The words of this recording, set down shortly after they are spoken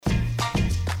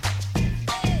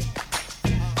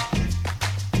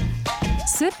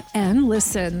Sip and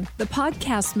Listen, the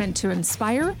podcast meant to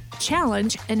inspire,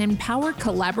 challenge, and empower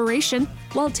collaboration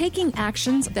while taking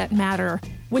actions that matter.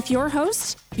 With your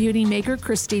hosts, beauty maker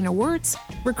Christina Wirtz,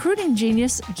 recruiting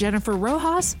genius Jennifer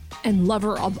Rojas, and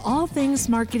lover of all things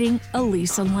marketing,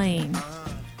 Elisa Lane.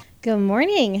 Good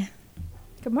morning.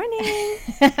 Good morning.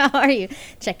 How are you?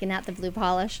 Checking out the blue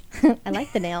polish. I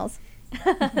like the nails.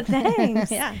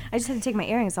 Thanks. Yeah. I just had to take my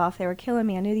earrings off. They were killing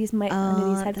me under these under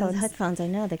these headphones. Those headphones, I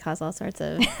know they cause all sorts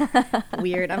of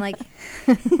weird. I'm like,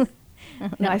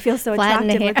 no, I feel so flatten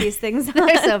the attractive hair. with these things.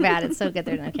 They're so bad. It's so good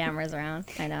there are no cameras around.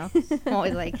 I know. I'm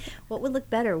always like, what would look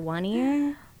better, one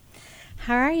ear?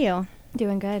 How are you?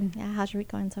 Doing good. Yeah. How's your week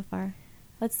going so far?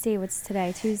 Let's see. What's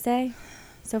today? Tuesday?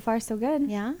 So far, so good.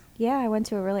 Yeah. Yeah, I went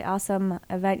to a really awesome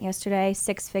event yesterday,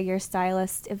 six-figure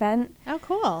stylist event. Oh,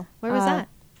 cool. Where was that?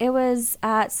 It was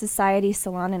at Society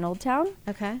Salon in Old Town.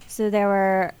 Okay. So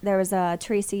there was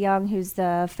Teresa Young, who's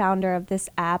the founder of this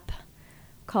app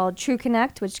called True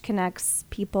Connect, which connects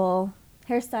people,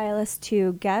 hairstylists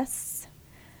to guests.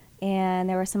 And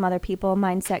there were some other people,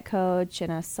 mindset coach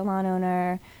and a salon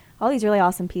owner, all these really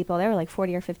awesome people. There were like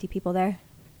 40 or 50 people there.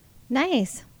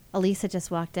 Nice. Elisa just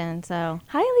walked in, so.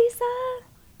 Hi,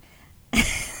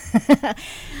 Lisa.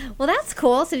 Well, that's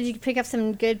cool. So did you pick up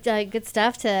some good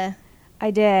stuff to I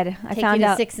did. I take found you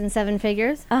to out 6 and 7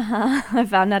 figures? I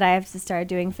found out I have to start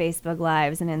doing Facebook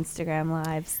Lives and Instagram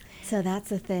Lives. So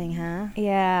that's a thing, huh?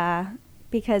 Yeah,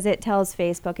 because it tells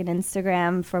Facebook and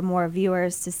Instagram for more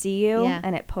viewers to see you, Yeah.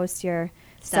 and it posts your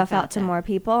stuff out to there. more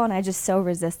people, and I just so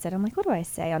resisted. I'm like, what do I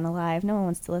say on the live? No one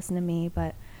wants to listen to me,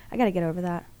 but I got to get over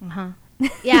that. Uh-huh.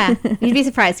 Yeah, you'd be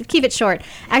surprised. Keep it short.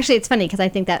 Actually, it's funny because I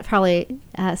think that probably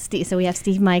Steve. So we have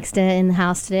Steve Mikesta in the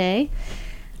house today.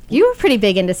 You were pretty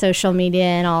big into social media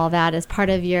and all of that as part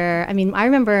of your. I mean, I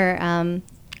remember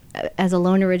as a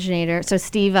loan originator. So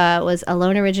Steve was a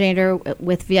loan originator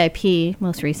with VIP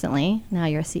most recently. Now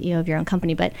you're a CEO of your own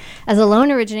company. But as a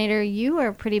loan originator, you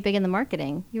were pretty big in the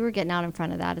marketing. You were getting out in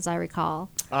front of that, as I recall.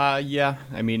 Yeah.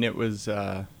 I mean, it was.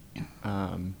 I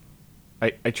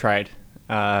tried.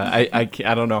 I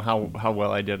don't know how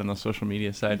well I did on the social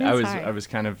media side. I was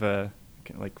kind of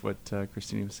like what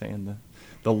Christine was saying,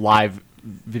 the live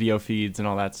video feeds and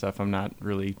all that stuff. I'm not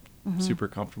really super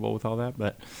comfortable with all that,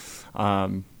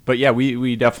 but yeah,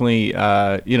 we definitely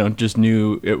just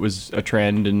knew it was a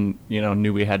trend and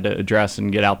knew we had to address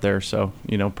and get out there. So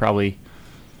probably,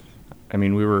 I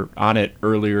mean, we were on it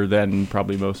earlier than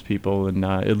probably most people, and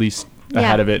at least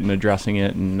ahead of it and addressing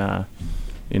it and.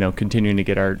 Continuing to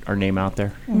get our name out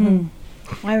there. Mm-hmm.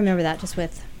 Well, I remember that just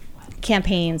with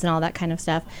campaigns and all that kind of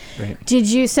stuff. Right.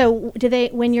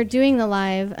 When you're doing the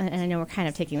live, and I know we're kind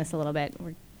of taking this a little bit,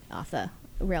 we're off the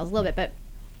rails a little bit, but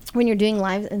when you're doing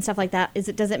live and stuff like that,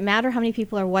 does it matter how many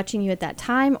people are watching you at that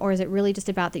time, or is it really just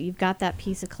about that you've got that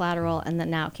piece of collateral and then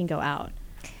now it can go out?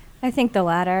 I think the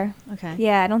latter. Okay.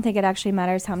 Yeah, I don't think it actually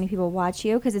matters how many people watch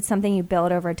you because it's something you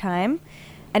build over time,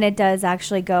 and it does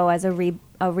actually go as a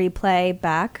replay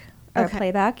back or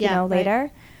playback, later.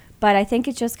 Right. But I think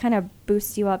it just kind of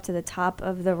boosts you up to the top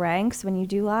of the ranks when you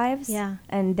do lives. Yeah.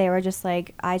 And they were just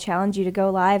like, I challenge you to go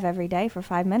live every day for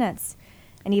 5 minutes.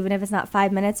 And even if it's not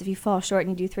 5 minutes, if you fall short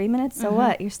and you do 3 minutes, so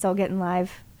what? You're still getting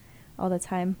live all the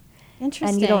time. Interesting.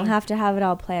 And you don't have to have it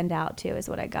all planned out, too, is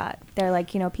what I got. They're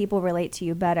like, people relate to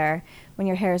you better when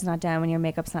your hair's not done, when your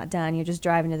makeup's not done. You're just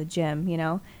driving to the gym,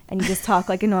 and you just talk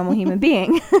like a normal human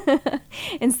being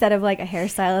instead of like a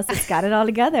hairstylist that's got it all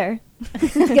together.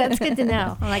 That's good to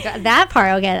know. I'm like, that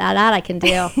part, okay, that I can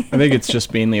do. I think it's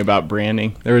just mainly about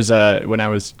branding. There was when I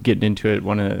was getting into it,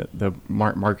 one of the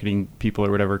marketing people or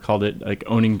whatever called it like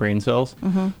owning brain cells.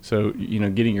 Mm-hmm. So,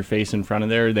 getting your face in front of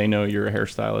there, they know you're a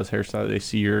hairstylist. They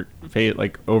see your face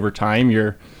like over time.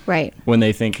 You're right. When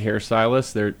they think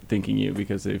hairstylist, they're thinking you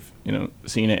because they've,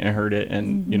 seen it and heard it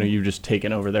and, you've just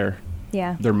taken over their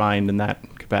mind in that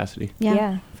capacity.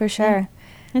 Yeah, for sure. Yeah.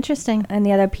 Interesting. And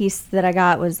the other piece that I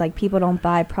got was like people don't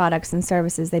buy products and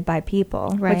services, they buy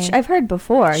people, right. Which I've heard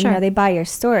before. Sure. They buy your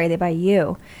story, they buy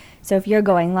you. So if you're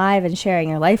going live and sharing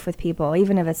your life with people,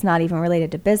 even if it's not even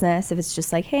related to business, if it's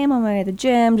just like, hey, I'm on my way to the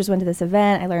gym, just went to this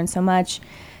event, I learned so much,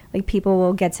 like people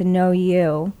will get to know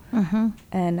you. Mm-hmm.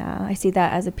 And I see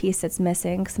that as a piece that's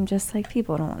missing because I'm just like,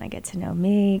 people don't want to get to know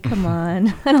me. Come on.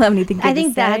 I don't have anything good to say. I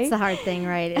think that's the hard thing,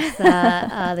 right? It's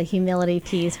the humility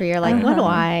piece where you're like, what do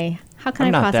I... How can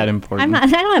I'm I not that important. I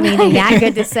don't have anything that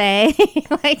good to say.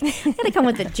 Like, I gotta come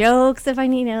with the jokes if I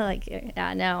need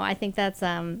to. No, I think that's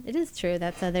it is true.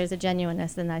 That's there's a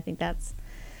genuineness, and I think that's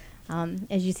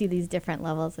as you see these different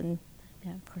levels, and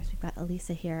of course we've got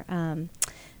Elisa here.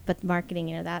 but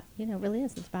marketing, that, really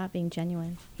is. It's about being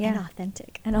genuine and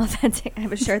authentic. And authentic. I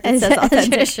have a shirt that says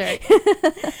authentic. Shirt.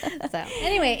 So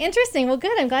anyway, interesting. Well,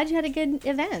 good. I'm glad you had a good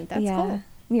event. That's cool.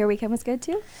 Your weekend was good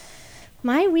too?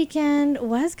 My weekend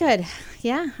was good.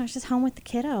 Yeah, I was just home with the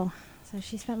kiddo. So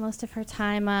she spent most of her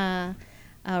time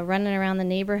running around the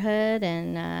neighborhood,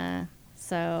 and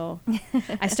so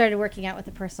I started working out with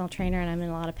a personal trainer, and I'm in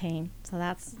a lot of pain. So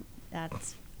that's.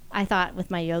 I thought with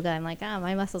my yoga, I'm like,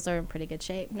 my muscles are in pretty good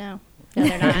shape. No,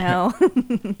 they're not. No,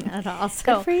 not at all.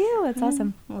 So good for you. It's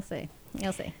awesome. We'll see.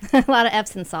 You'll see. A lot of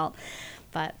Epsom salt.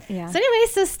 But so anyway,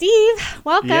 so Steve,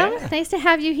 welcome. Yeah. Nice to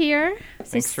have you here.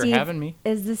 Thanks for having me.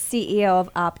 Is the CEO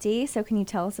of Opti. So can you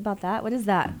tell us about that? What is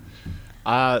that?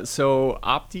 So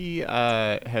Opti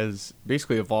has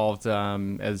basically evolved,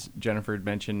 as Jennifer had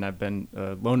mentioned. I've been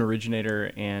a loan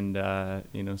originator and,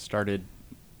 started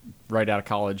right out of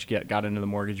college, got into the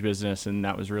mortgage business, and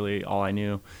that was really all I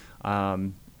knew.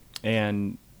 As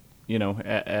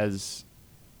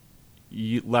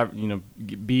being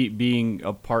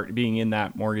in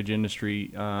that mortgage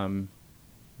industry,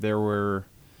 there were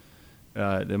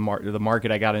the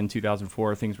market I got in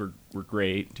 2004, things were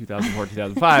great, 2004,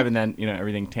 2005, and then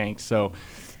everything tanked. So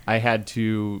I had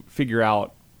to figure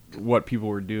out what people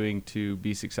were doing to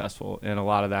be successful, and a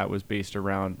lot of that was based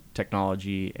around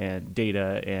technology and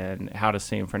data and how to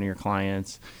stay in front of your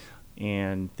clients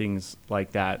and things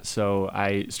like that. So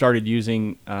I started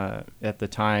using at the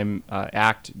time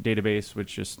ACT database,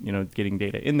 which just getting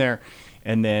data in there,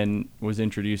 and then was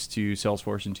introduced to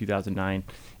Salesforce in 2009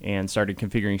 and started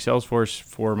configuring Salesforce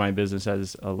for my business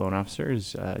as a loan officer,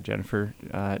 as Jennifer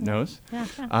knows.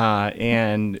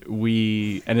 And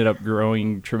we ended up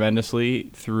growing tremendously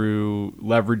through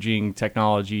leveraging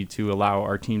technology to allow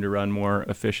our team to run more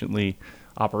efficiently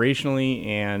operationally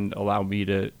and allow me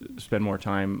to spend more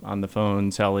time on the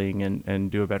phone selling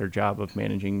and do a better job of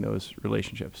managing those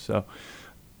relationships. So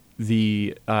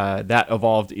that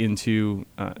evolved into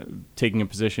taking a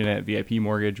position at VIP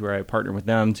Mortgage, where I partnered with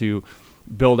them to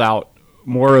build out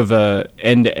more of a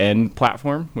end-to-end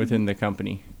platform within the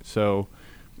company. So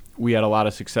we had a lot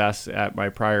of success at my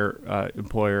prior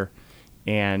employer,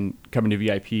 and coming to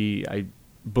VIP, I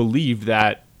believed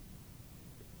that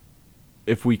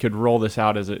if we could roll this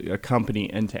out as a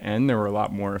company end-to-end, there were a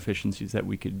lot more efficiencies that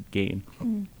we could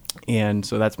gain. And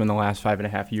so that's been the last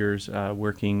 5.5 years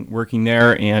working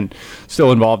there, and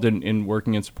still involved in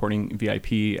working and supporting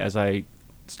VIP as I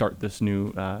start this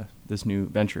new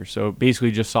venture. So basically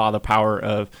just saw the power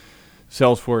of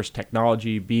Salesforce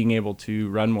technology being able to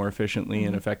run more efficiently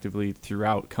and effectively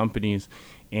throughout companies,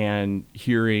 and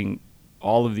hearing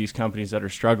all of these companies that are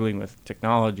struggling with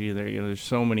technology. There's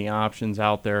so many options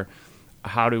out there.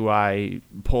 How do I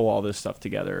pull all this stuff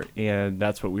together? And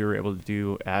that's what we were able to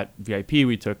do at VIP.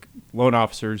 We took loan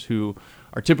officers who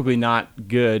are typically not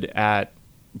good at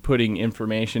putting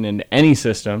information into any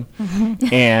system,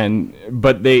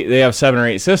 but they have 7 or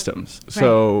 8 systems. Right.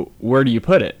 So where do you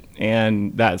put it?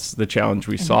 And that's the challenge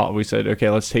we saw. We said,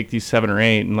 okay, let's take these 7 or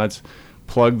 8 and let's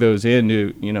plug those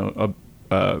into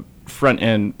a front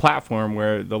end platform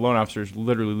where the loan officer is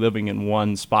literally living in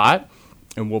one spot,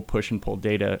 and we'll push and pull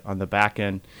data on the back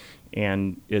end.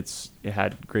 And it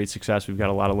had great success. We've got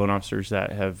a lot of loan officers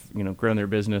that have grown their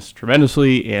business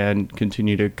tremendously and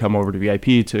continue to come over to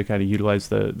VIP to kind of utilize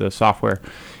the software,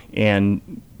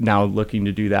 and now looking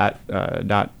to do that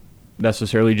not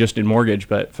necessarily just in mortgage,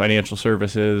 but financial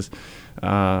services,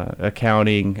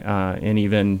 accounting, and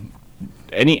even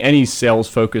any sales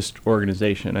focused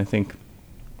organization. I think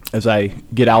as I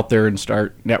get out there and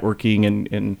start networking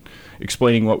and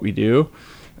explaining what we do,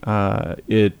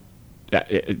 it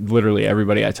literally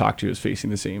everybody I talk to is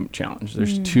facing the same challenge.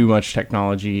 There's too much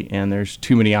technology and there's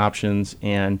too many options,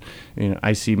 and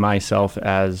I see myself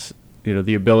as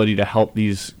the ability to help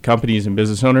these companies and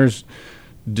business owners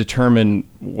determine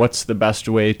what's the best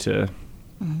way to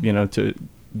to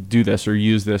do this or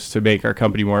use this to make our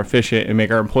company more efficient and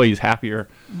make our employees happier,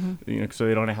 so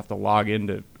they don't have to log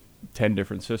into 10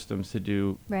 different systems to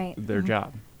do their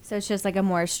job. So it's just like a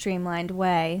more streamlined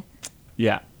way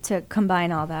Yeah. To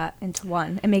combine all that into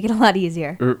one and make it a lot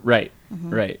easier. Right. Mm-hmm.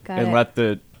 Right. Got and it. Let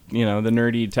the, you know, the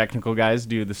nerdy technical guys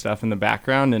do the stuff in the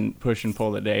background and push and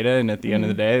pull the data. And at the end of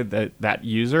the day, that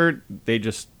user, they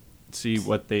just see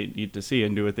what they need to see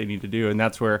and do what they need to do. And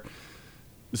that's where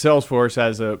Salesforce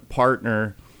as a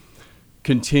partner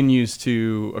continues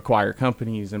to acquire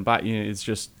companies and buy. You know, it's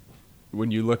just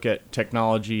when you look at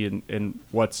technology and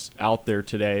what's out there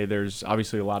today, there's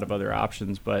obviously a lot of other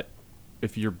options, but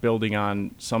if you're building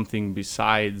on something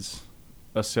besides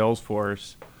a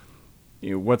Salesforce,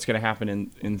 what's going to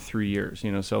happen in 3 years.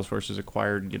 Salesforce has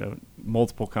acquired,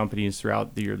 multiple companies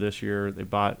throughout the year. This year, they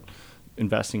bought,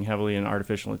 investing heavily in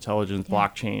artificial intelligence,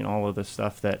 blockchain, all of this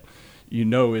stuff that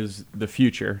is the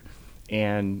future.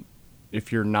 And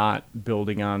if you're not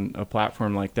building on a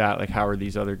platform like that, like how are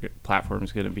these other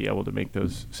platforms going to be able to make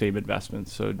those same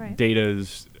investments? So data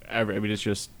is, it's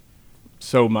just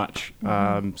so much.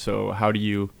 So how do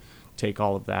you take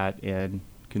all of that and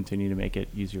continue to make it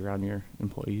easier on your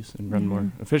employees and run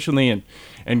more efficiently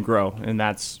and grow? And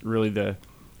that's really the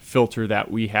filter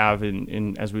that we have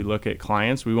in as we look at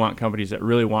clients. We want companies that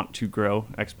really want to grow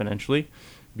exponentially,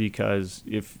 because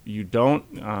if you don't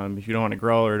want to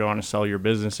grow or don't want to sell your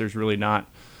business, there's really not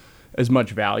as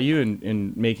much value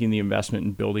in making the investment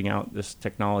and building out this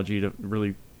technology to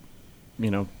really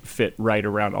fit right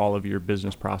around all of your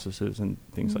business processes and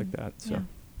things like that. So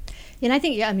and I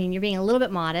think, you're being a little bit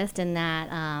modest in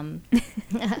that,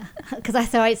 because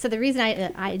so the reason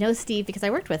I know Steve, because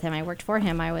I worked with him, I worked for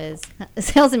him, I was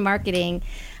sales and marketing,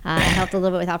 I helped a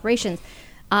little bit with operations.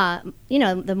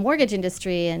 The mortgage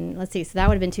industry, and let's see, so that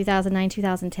would have been 2009,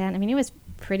 2010. It was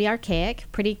pretty archaic,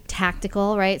 pretty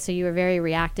tactical, right? So you were very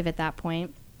reactive at that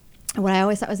point. What I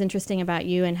always thought was interesting about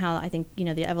you and how I think,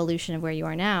 the evolution of where you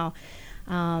are now,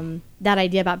 that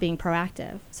idea about being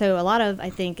proactive. So a lot of, I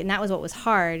think, and that was what was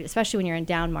hard, especially when you're in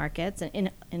down markets.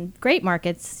 And in great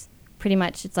markets, pretty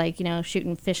much it's like,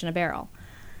 shooting fish in a barrel.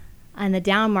 And the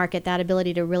down market, that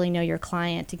ability to really know your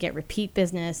client, to get repeat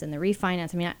business and the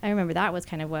refinance. I remember that was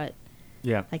kind of what,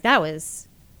 that was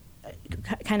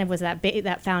kind of was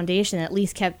that foundation that at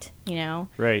least kept,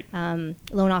 loan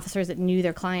officers that knew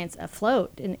their clients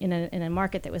afloat in a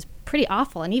market that was pretty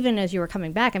awful. And even as you were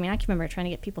coming back, I can remember trying to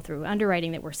get people through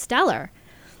underwriting that were stellar.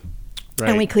 Right.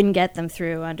 And we couldn't get them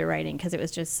through underwriting because it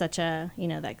was just such a,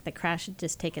 the crash had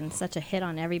just taken such a hit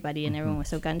on everybody and everyone was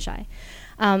so gun shy.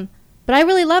 But I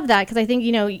really love that because I think,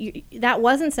 that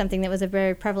wasn't something that was a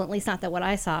very prevalent, at least not that what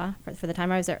I saw for the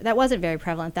time I was there, that wasn't very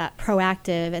prevalent, that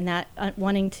proactive and that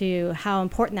wanting to, how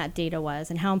important that data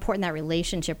was and how important that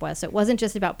relationship was. So it wasn't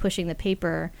just about pushing the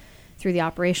paper through the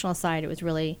operational side. It was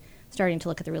really starting to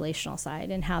look at the relational side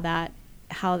and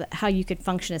how you could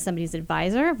function as somebody's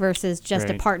advisor versus just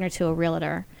a partner to a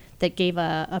realtor that gave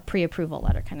a pre-approval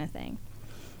letter kind of thing.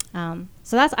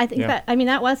 So that's, I think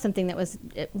that was something that was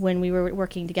when we were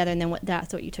working together, and then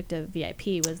that's what you took to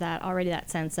VIP was that already that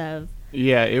sense of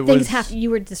you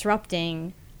were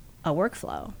disrupting a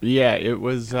workflow. Yeah, it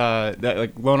was that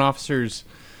like loan officers,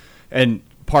 and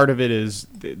part of it is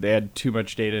they had too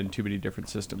much data and too many different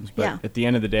systems. But at the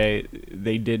end of the day,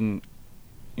 they didn't.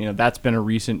 That's been a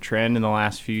recent trend in the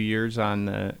last few years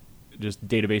on just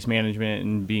database management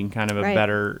and being kind of a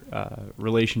better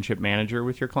relationship manager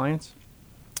with your clients.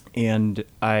 And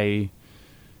I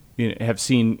have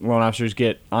seen loan officers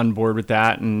get on board with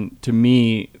that. And to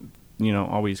me,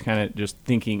 always kind of just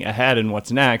thinking ahead and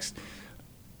what's next,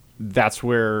 that's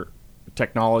where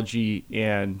technology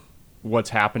and what's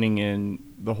happening in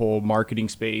the whole marketing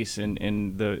space and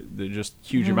the just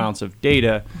huge amounts of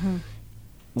data.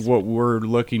 What we're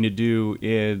looking to do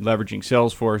in leveraging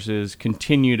Salesforce is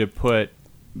continue to put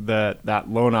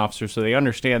that loan officer so they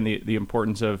understand the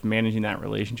importance of managing that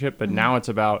relationship, but now it's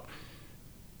about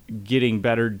getting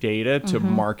better data to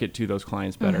market to those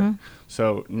clients better.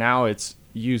 So now it's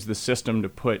use the system to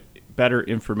put better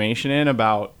information in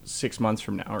about 6 months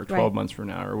from now or 12 months from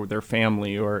now, or their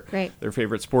family or their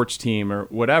favorite sports team or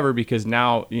whatever, because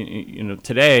now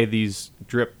today these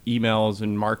drip emails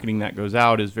and marketing that goes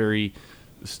out is very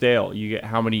stale. You get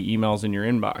how many emails in your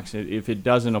inbox. If it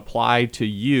doesn't apply to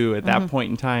you at that point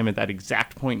in time, at that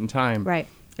exact point in time,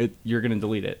 you're going to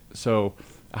delete it. So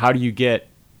how do you get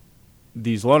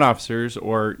these loan officers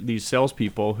or these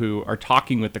salespeople who are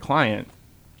talking with the client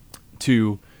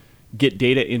to get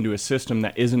data into a system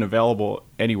that isn't available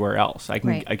anywhere else? I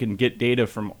can get data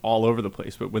from all over the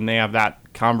place, but when they have that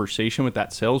conversation with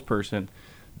that salesperson,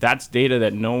 that's data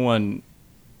that no one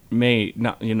might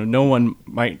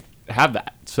have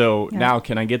that. So now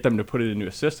can I get them to put it into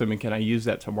a system, and can I use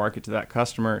that to market to that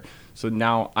customer? So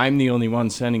now I'm the only one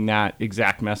sending that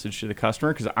exact message to the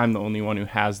customer because I'm the only one who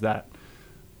has that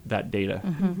data.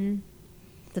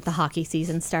 That the hockey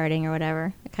season's starting or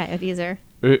whatever. The Coyotes are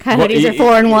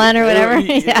 4-1 or whatever.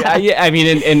 I mean,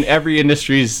 in every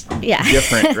industry's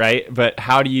different, right? But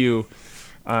how do you,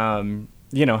 how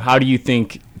do you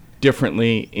think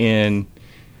differently in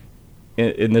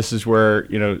and this is where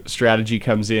strategy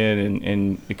comes in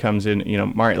and it comes in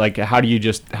like how do you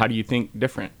think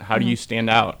different? How do you stand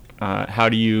out? How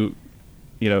do you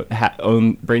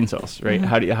own brain cells, right?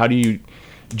 How do you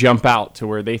jump out to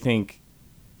where they think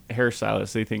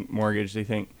hairstylists, they think mortgage, they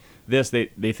think this,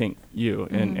 they think you.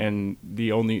 And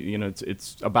the only,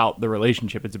 it's about the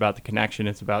relationship. It's about the connection.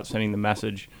 It's about sending the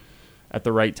message at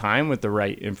the right time with the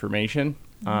right information,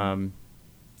 to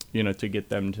get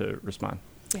them to respond.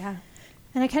 Yeah.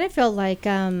 And I kind of feel like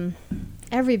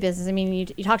every business, I mean,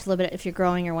 you talked a little bit if you're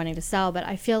growing or wanting to sell, but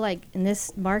I feel like in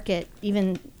this market,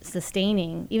 even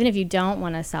sustaining, even if you don't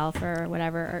want to sell for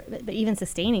whatever, but even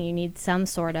sustaining, you need some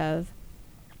sort of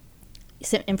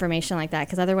information like that,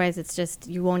 because otherwise it's just,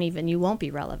 you won't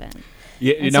be relevant.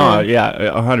 Yeah,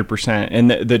 100%.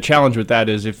 And the challenge with that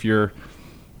is if you're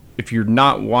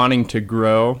not wanting to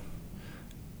grow,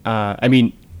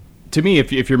 to me,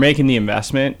 if you're making the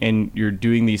investment and you're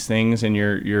doing these things and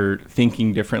you're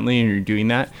thinking differently and you're doing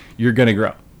that, you're going to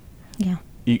grow. Yeah.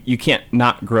 You can't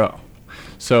not grow.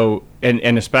 So,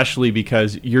 and especially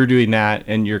because you're doing that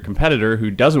and your competitor who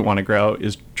doesn't want to grow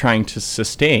is trying to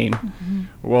sustain,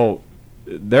 well,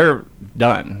 they're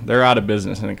done. They're out of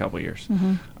business in a couple of years.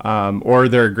 Or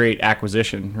they're a great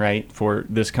acquisition, right, for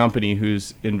this company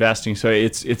who's investing. So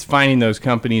it's finding those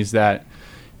companies that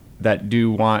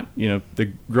do want,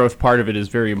 the growth part of it is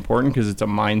very important because it's a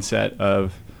mindset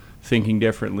of thinking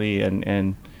differently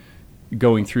and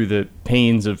going through the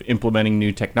pains of implementing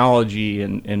new technology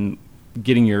and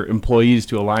getting your employees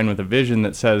to align with a vision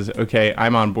that says, okay,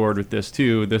 I'm on board with this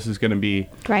too. This is going to be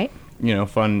right.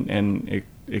 Fun and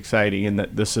exciting. And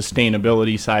the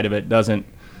sustainability side of it doesn't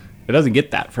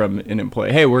get that from an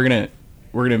employee. Hey, we're going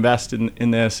to invest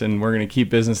in this and we're going to keep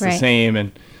business the same.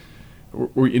 And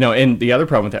and the other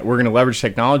problem with that, we're going to leverage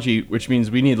technology, which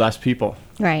means we need less people.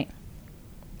 Right.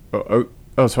 So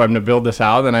I'm going to build this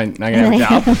out, then I'm going to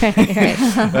have a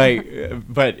job.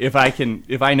 Right. But if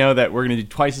I know that we're going to do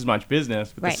twice as much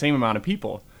business with the same amount of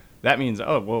people, that means,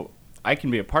 I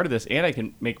can be a part of this and I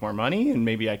can make more money and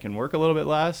maybe I can work a little bit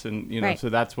less. And, so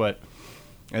that's where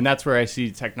I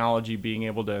see technology being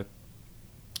able to,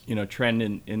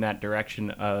 trend in that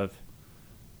direction of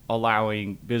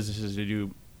allowing businesses to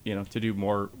do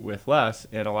more with less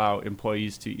and allow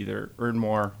employees to either earn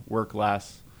more, work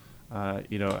less.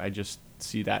 I just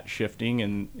see that shifting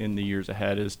in the years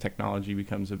ahead as technology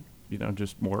becomes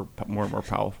just more and more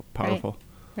powerful.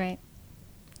 Right.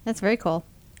 That's very cool.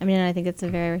 I think it's a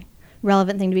very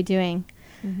relevant thing to be doing.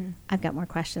 I've got more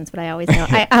questions, but I always know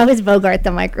I always bogart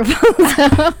the microphone.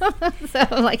 So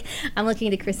I'm looking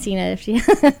to Christina if she.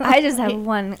 I just have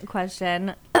one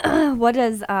question. What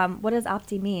does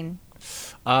Opti mean?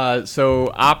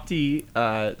 So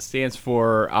Opti stands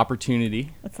for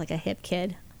opportunity. It's like a hip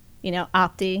kid,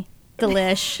 Opti,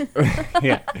 delish.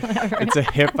 Yeah, it's a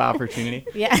hip opportunity.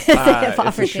 Yeah, it's a hip opportunity.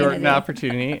 It's a shortened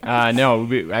opportunity.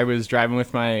 No, I was driving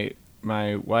with my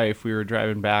wife. We were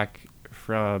driving back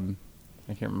from,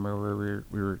 I can't remember where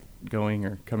we were going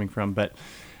or coming from, but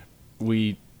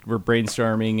we were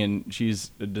brainstorming, and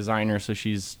she's a designer, so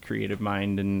she's creative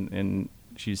mind, and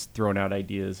she's throwing out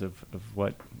ideas of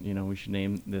what we should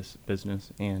name this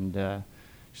business. And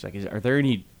she's like, are there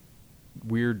any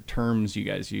weird terms you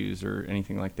guys use or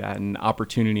anything like that? And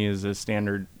opportunity is a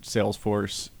standard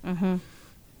Salesforce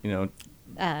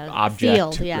object,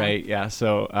 field, yeah. Right? Yeah.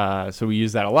 So we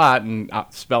use that a lot, and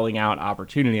spelling out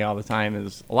opportunity all the time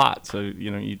is a lot. So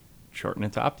you shorten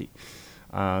it to Opti,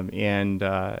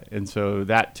 and so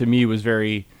that to me was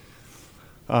very,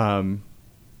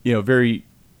 very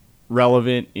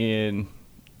relevant in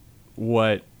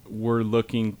what we're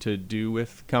looking to do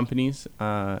with companies,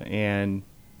 and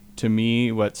to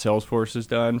me, what Salesforce has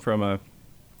done from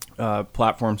a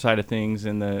platform side of things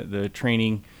and the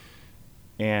training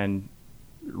and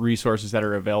resources that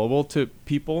are available to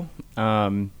people.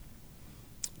 To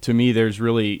me, there's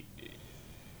really,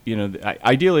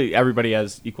 ideally everybody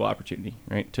has equal opportunity,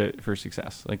 right, for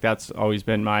success. Like that's always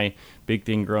been my big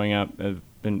thing growing up. I've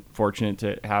been fortunate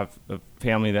to have a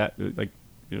family that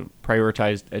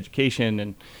prioritized education,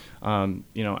 and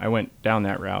I went down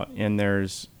that route. And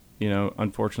there's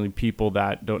unfortunately people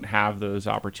that don't have those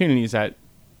opportunities at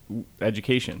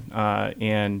education,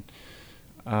 and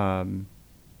in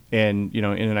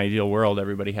an ideal world,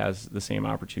 everybody has the same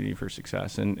opportunity for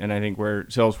success. And I think where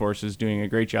Salesforce is doing a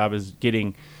great job is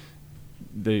getting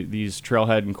these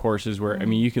trailhead and courses where,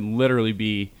 you can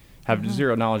literally have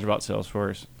zero knowledge about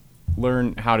Salesforce,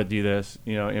 learn how to do this,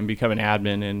 and become an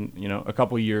admin in, a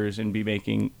couple years and be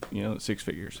making, 6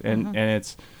 figures. And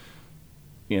it's,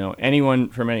 anyone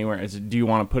from anywhere. Do you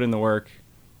want to put in the work,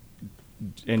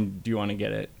 and do you want to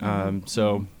get it?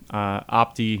 So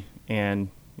Opti and,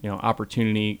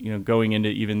 opportunity, going into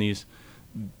even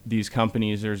these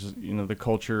companies, there's, the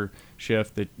culture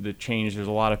shift, the change. There's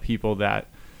a lot of people that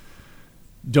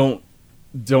don't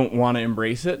want to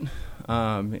embrace it.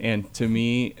 And to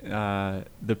me,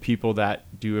 the people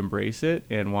that do embrace it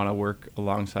and want to work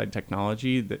alongside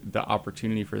technology, the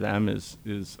opportunity for them is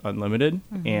unlimited.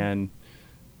 Mm-hmm. And,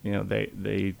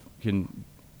 they can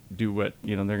do what,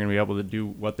 they're going to be able to do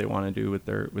what they want to do with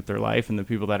their life. And the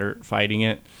people that are fighting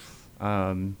it,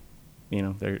 they're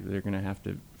going to have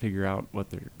to figure out what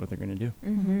they're going to do.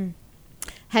 Mm-hmm.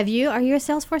 Are you a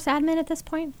Salesforce admin at this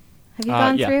point? Have you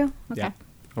gone through? Okay. Yeah.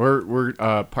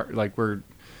 We're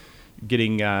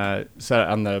getting set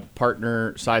on the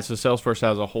partner side. So Salesforce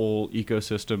has a whole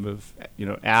ecosystem of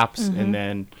apps, mm-hmm. and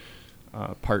then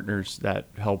partners that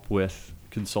help with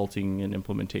consulting and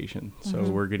implementation. So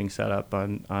mm-hmm. we're getting set up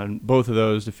on both of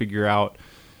those to figure out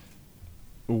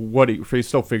we're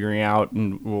still figuring out,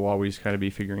 and we'll always kind of be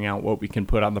figuring out what we can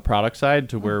put on the product side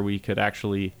to where we could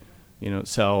actually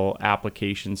sell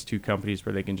applications to companies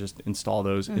where they can just install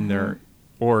those mm-hmm. in their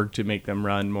org to make them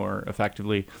run more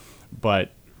effectively.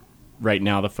 But right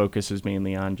now the focus is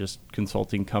mainly on just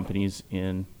consulting companies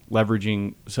in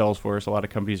leveraging Salesforce. A lot of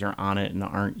companies are on it and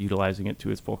aren't utilizing it to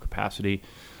its full capacity.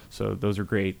 So those are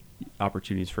great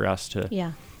opportunities for us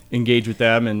to engage with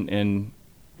them and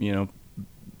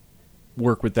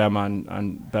work with them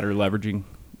on better leveraging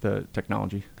the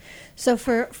technology. So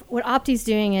for what Opti's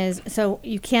doing is, so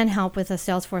you can help with a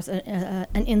Salesforce,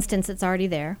 an instance that's already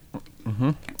there,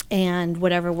 mm-hmm. and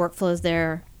whatever workflows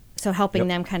there. So helping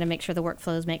them kind of make sure the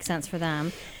workflows make sense for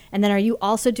them. And then are you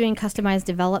also doing customized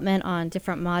development on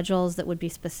different modules that would be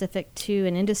specific to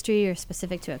an industry or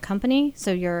specific to a company?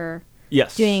 So you're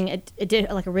doing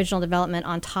like original development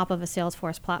on top of a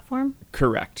Salesforce platform?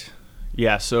 Correct.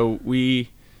 Yeah. So we,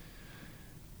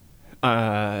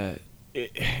 and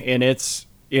it's,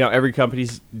 every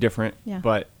company's different,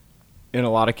 but in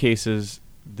a lot of cases,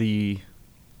 the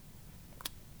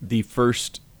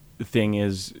first thing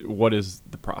is, what is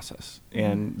the process? Mm-hmm.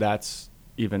 And that's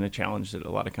even a challenge that a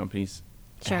lot of companies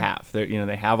have.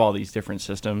 They have all these different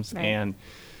systems. Right. And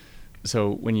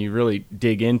so when you really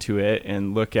dig into it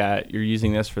and look at, you're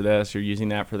using this for this, you're using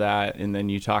that for that, and then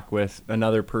you talk with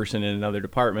another person in another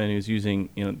department who's using,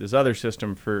 this other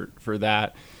system for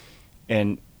that,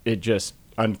 and it just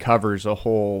uncovers a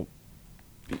whole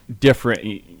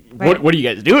different, what are you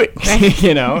guys doing?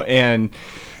 Right.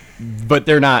 But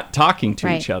they're not talking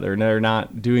to each other, and they're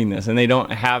not doing this, and they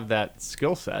don't have that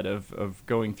skill set of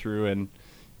going through and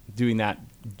doing that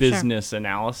business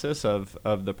analysis of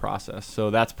the process. So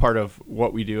that's part of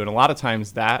what we do. And a lot of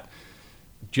times that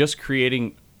just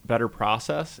creating better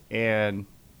process and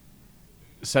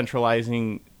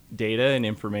centralizing data and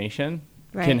information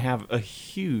can have a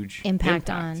huge impact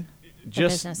on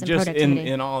just business and productivity.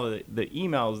 in all the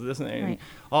emails, this and that. And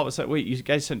all of a sudden, wait, you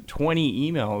guys sent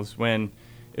 20 emails when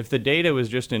if the data was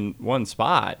just in one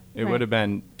spot, it would have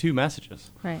been 2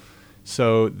 messages. Right.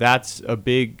 So that's a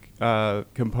big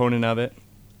component of it.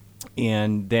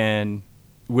 And then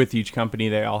with each company,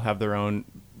 they all have their own,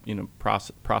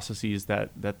 processes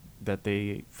that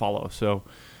they follow. So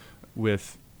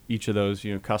with each of those,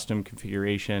 custom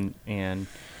configuration and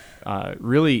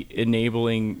really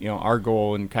enabling, our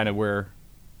goal and kind of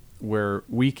where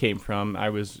we came from. I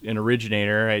was an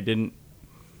originator. I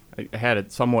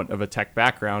had somewhat of a tech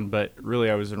background, but really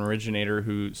I was an originator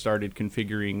who started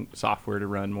configuring software to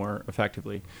run more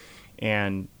effectively.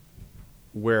 And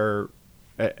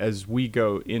as we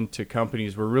go into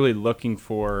companies, we're really looking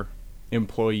for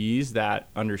employees that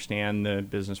understand the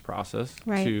business process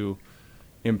to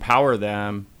empower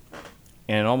them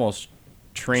and almost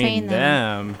train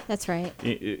them. That's right.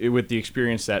 With the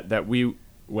experience that we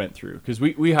went through. Because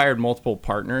we hired multiple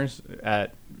partners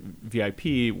at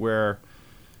VIP where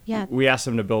we asked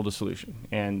them to build a solution,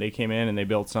 and they came in and they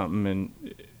built something, and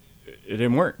it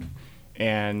didn't work.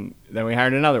 And then we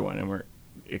hired another one, and we're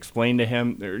explained to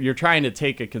him, you're trying to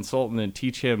take a consultant and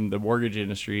teach him the mortgage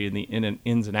industry and the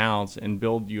ins and outs and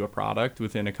build you a product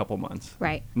within a couple months.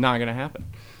 Right. Not going to happen.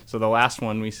 So the last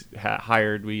one we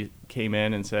hired, we came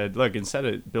in and said, look, instead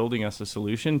of building us a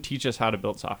solution, teach us how to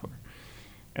build software.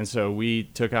 And so we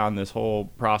took on this whole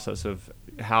process of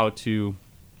how to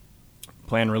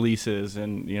plan releases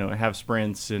and have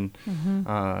sprints and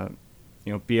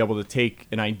be able to take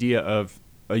an idea of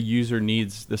a user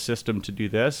needs the system to do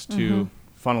this to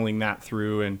funneling that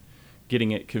through and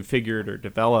getting it configured or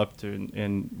developed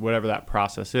and whatever that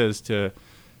process is to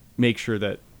make sure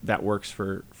that works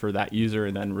for that user,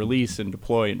 and then release and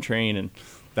deploy and train and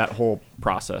that whole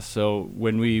process. So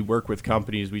when we work with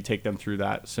companies, we take them through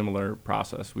that similar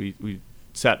process. We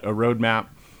set a roadmap,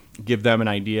 give them an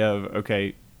idea of,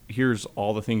 okay, here's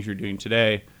all the things you're doing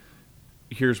today.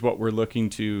 Here's what we're looking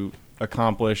to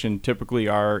accomplish. And typically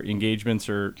our engagements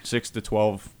are 6 to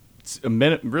 12,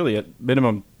 really at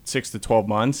minimum 6 to 12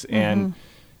 months. And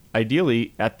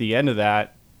ideally, at the end of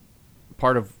that,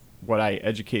 part of what I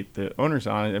educate the owners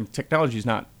on, and technology is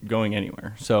not going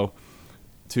anywhere. So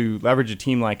to leverage a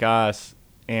team like us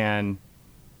and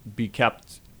be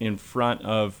kept in front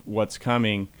of what's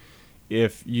coming,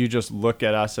 if you just look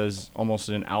at us as almost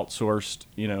an outsourced,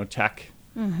 tech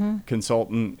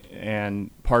consultant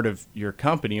and part of your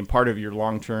company and part of your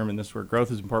long-term, and this is where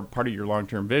growth is important, part of your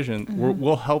long-term vision,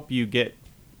 we'll help you get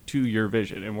to your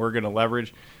vision. And we're going to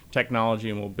leverage technology,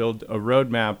 and we'll build a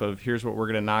roadmap of here's what we're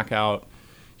going to knock out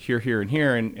here, here, and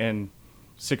here. And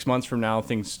 6 months from now,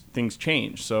 things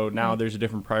change. So now there's a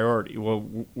different priority. Well,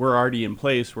 we're already in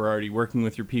place. We're already working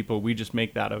with your people. We just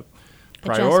make that a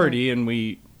priority, and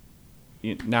we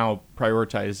now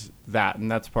prioritize that.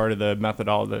 And that's part of the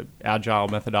the agile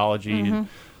methodology, and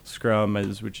Scrum,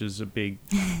 which is a big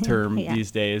term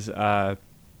these days,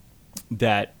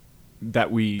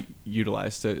 that we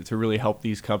utilize to really help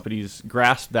these companies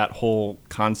grasp that whole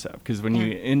concept. Because when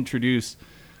you introduce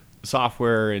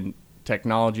software and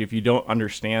technology, if you don't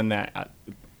understand that,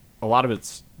 a lot of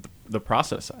it's the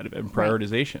process side of it and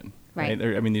prioritization. Right.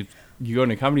 I mean, you go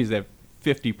into companies that have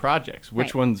 50 projects.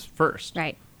 Which one's first?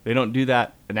 Right. They don't do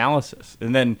that analysis.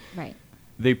 And then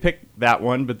they pick that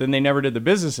one, but then they never did the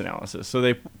business analysis. So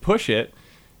they push it,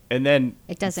 and then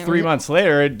it doesn't 3 months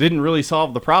later, it didn't really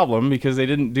solve the problem because they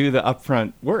didn't do the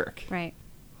upfront work. Right.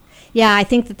 Yeah, I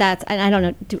think that's, and I don't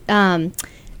know,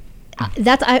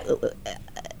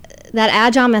 that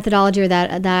agile methodology, or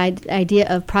that idea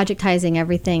of projectizing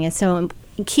everything is so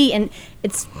key, and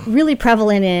it's really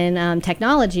prevalent in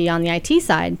technology on the IT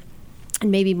side,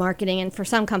 and maybe marketing, and for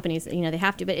some companies, they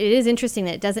have to. But it is interesting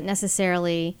that it doesn't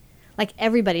necessarily, like,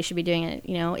 everybody should be doing it.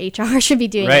 HR should be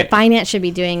doing it, finance should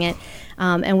be doing it,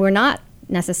 and we're not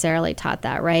necessarily taught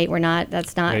that, right?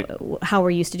 That's not how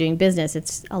we're used to doing business.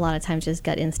 It's a lot of times just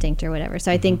gut instinct or whatever.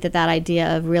 So I think that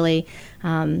idea of really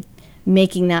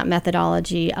making that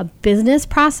methodology a business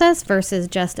process versus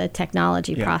just a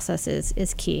technology process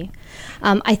is key.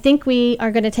 I think we are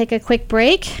going to take a quick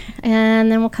break,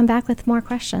 and then we'll come back with more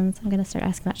questions. I'm going to start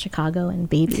asking about Chicago and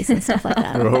babies and stuff like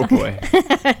that. Oh, boy.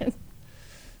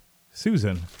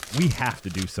 Susan, we have to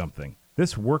do something.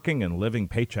 This working and living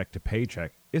paycheck to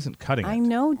paycheck isn't cutting it. I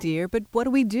know, dear, but what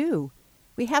do?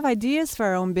 We have ideas for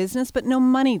our own business, but no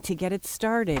money to get it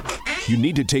started. You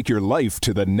need to take your life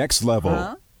to the next level.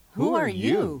 Huh? Who are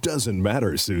you? Doesn't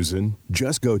matter, Susan.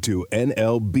 Just go to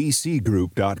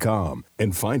nlbcgroup.com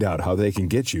and find out how they can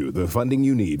get you the funding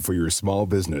you need for your small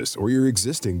business or your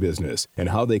existing business, and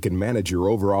how they can manage your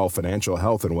overall financial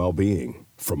health and well-being,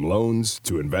 from loans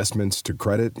to investments to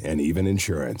credit and even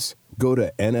insurance. Go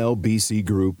to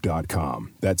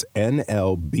nlbcgroup.com. That's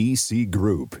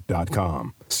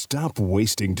nlbcgroup.com. Stop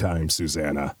wasting time,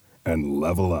 Susanna, and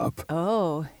level up.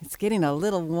 Oh, it's getting a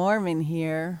little warm in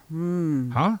here.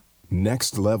 Huh?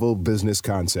 Next Level Business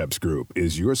Concepts Group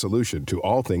is your solution to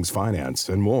all things finance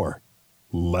and more.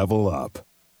 Level up.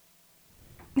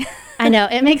 I know.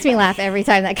 It makes me laugh every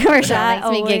time that commercial makes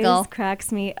me giggle.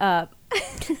 Cracks me up.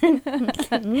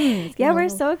 Yeah, we're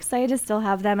so excited to still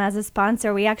have them as a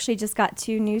sponsor. We actually just got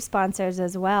 2 new sponsors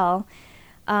as well.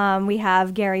 We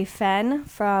have Gary Fenn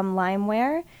from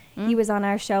Limeware. He was on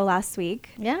our show last week.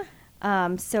 Yeah.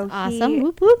 So awesome.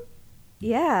 Whoop, whoop.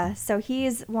 Yeah. So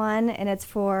he's one, and it's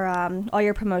for all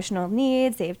your promotional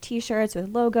needs. They have T-shirts with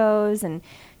logos and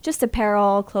just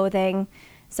apparel, clothing.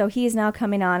 So he's now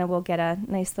coming on, and we'll get a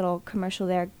nice little commercial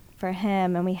there for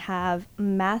him. And we have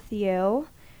Matthew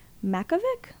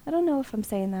Makovic. I don't know if I'm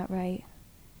saying that right.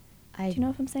 Do you know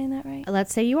if I'm saying that right?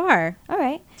 Let's say you are. All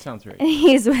right. Sounds right. And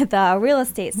he's with Real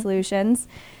Estate Solutions.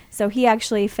 So he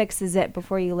actually fixes it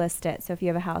before you list it. So if you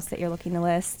have a house that you're looking to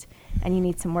list and you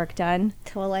need some work done,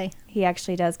 totally, he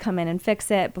actually does come in and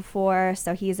fix it before.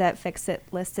 So he's at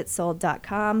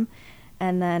fixitlistitsold.com,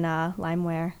 and then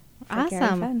Limeware.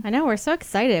 Awesome. I know. We're so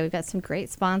excited. We've got some great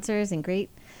sponsors and we've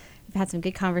had some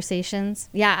good conversations.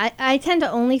 Yeah, I tend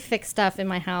to only fix stuff in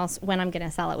my house when I'm going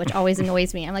to sell it, which always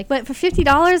annoys me. I'm like, but for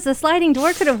 $50, the sliding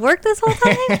door could have worked this whole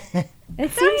time?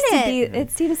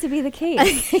 It seems to be the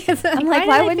case. I'm like,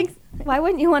 why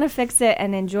wouldn't you want to fix it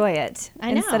and enjoy it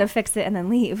instead of fix it and then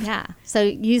leave? Yeah. So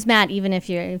use Matt even if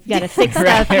you've got to fix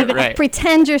stuff.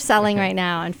 Pretend you're selling right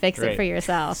now and fix it for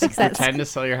yourself. Pretend to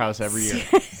sell your house every year.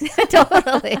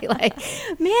 Totally. Like,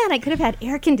 man, I could have had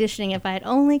air conditioning if I had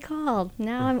only called.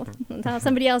 Now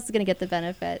somebody else is going to get the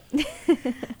benefit.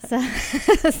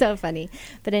 So funny.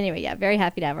 But anyway, yeah, very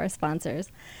happy to have our sponsors.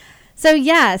 So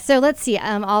let's see.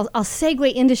 I'll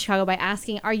segue into Chicago by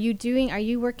asking: Are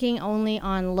you working only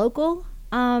on local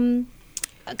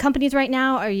companies right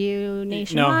now? Are you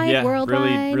nationwide,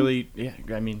 worldwide? Really, yeah.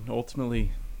 I mean,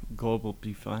 ultimately, global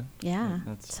be fun. Yeah,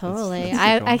 That's totally.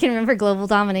 that's I can remember Global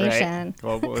Domination. Right.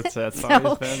 Global, that's So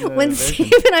always been the when vision.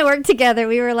 Steve and I worked together,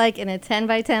 we were like in a 10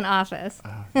 by 10 office.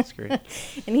 Oh, that's great.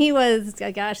 And he was,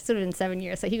 gosh, it would have been 7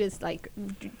 years. So he was like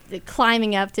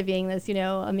climbing up to being this,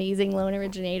 amazing loan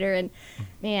originator. And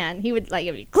man, he would like,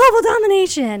 it would be Global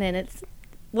Domination. And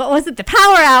what was it? The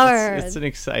Power Hour. It's an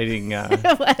exciting.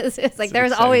 It was. It's like there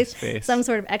was exciting always space. some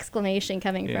sort of exclamation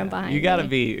coming from behind. You got to me.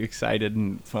 be excited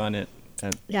and fun at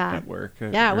work.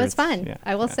 Yeah, it was fun. Yeah,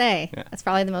 I will say. Yeah. That's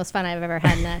probably the most fun I've ever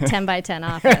had in a 10 by 10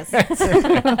 office. that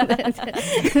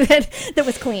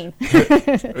was clean.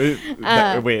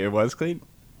 Wait, it was clean?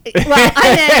 Well,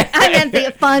 I meant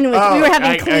the fun was we were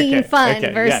having clean fun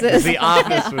okay, versus the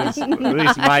office was, at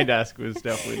least my desk was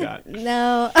definitely not.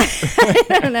 No,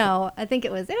 I don't know. I think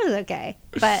it was okay,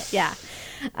 but yeah.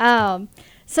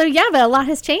 So yeah, but a lot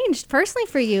has changed personally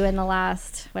for you in the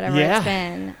last it's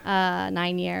been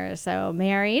 9 years. So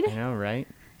married. I know, right?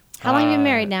 How long have you been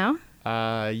married now?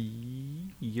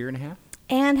 Year and a half.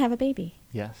 And have a baby.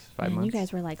 Yes, 5 Man, months. you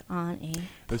guys were like on a.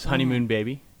 It was honeymoon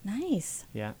baby. Nice.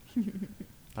 Yeah.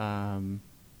 And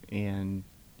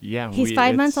yeah, He's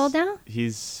 5 months old now?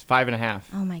 He's 5.5.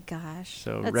 Oh my gosh.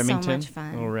 So that's Remington, so much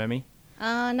fun. little Remy.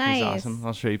 Oh, nice. He's awesome.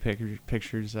 I'll show you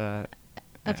pictures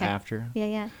after.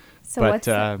 Yeah. So But,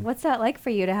 what's that like for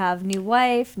you to have new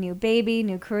wife, new baby,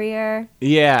 new career?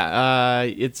 Yeah,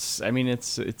 it's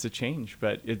a change,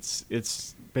 but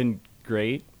it's been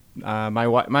great. My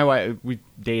wife, we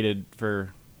dated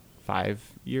for 5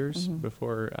 years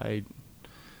before I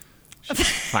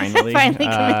finally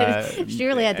committed. She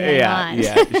really had to hang on.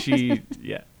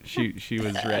 She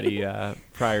was ready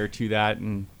prior to that,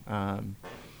 and I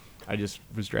just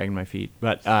was dragging my feet.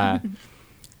 But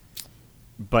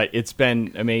it's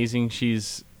been amazing.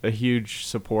 She's a huge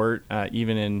support,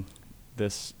 even in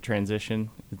this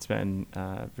transition. It's been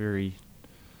very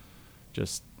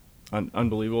just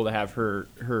unbelievable to have her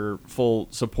full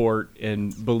support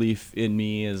and belief in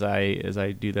me as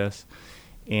I do this.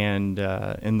 And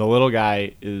the little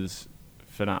guy is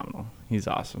phenomenal. He's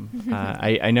awesome.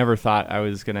 I never thought I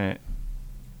was gonna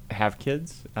have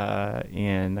kids,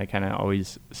 and I kind of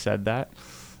always said that.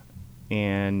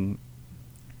 And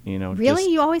really,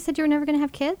 you always said you were never going to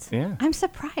have kids? Yeah. I'm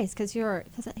surprised because you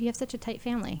have such a tight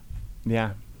family.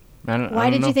 Yeah.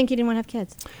 Why did you think you didn't want to have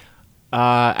kids?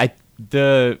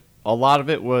 A lot of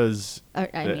it was.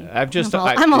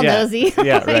 I'm all nosy.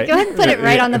 Yeah, right. Go ahead and put it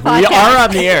right on the podcast. We are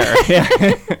on the air.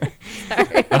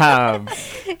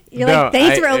 Sorry. You're like,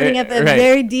 thanks for opening up a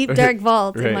very deep, dark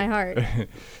vault in my heart.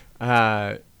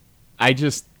 I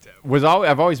just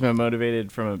I've always been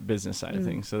motivated from a business side of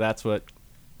things, so that's what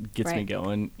gets me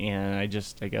going. And I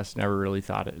guess never really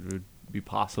thought it would be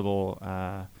possible,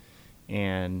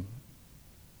 and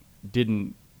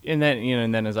didn't. And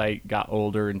then as I got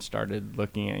older and started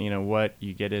looking at what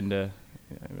you get into,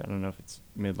 I don't know if it's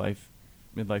midlife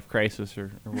crisis or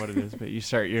what it is, but you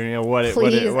start what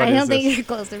Please, what I don't is think this? you're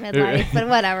close to midlife, but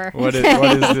whatever. what is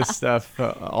this stuff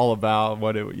all about?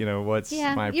 What's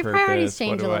my your purpose? priorities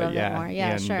change a little bit more.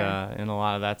 Yeah, and, sure. And a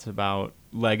lot of that's about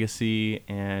legacy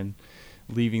and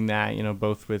leaving that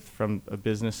both from a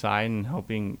business side and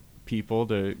helping people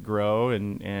to grow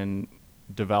and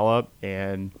develop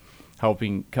and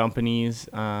helping companies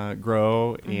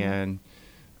grow and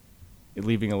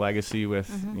leaving a legacy with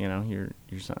your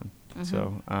son.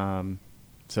 So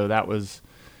that was,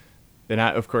 and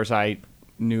of course I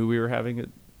knew we were having a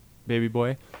baby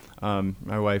boy.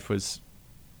 My wife was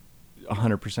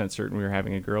 100% certain we were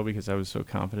having a girl because I was so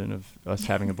confident of us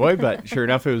having a boy. But sure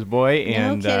enough, it was a boy.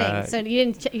 And no kidding. So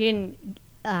you didn't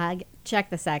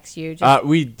check the sex. You just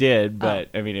we did, but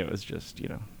I mean it was just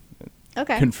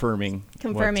okay. confirming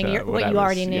what you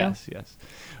already knew. Yes.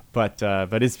 But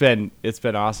it's been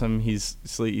awesome. He's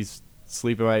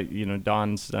sleeping.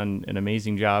 Dawn's done an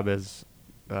amazing job as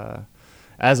a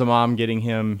mom, getting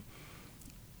him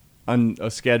on a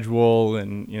schedule,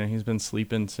 and he's been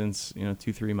sleeping since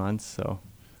 2-3 months. So,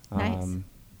 nice.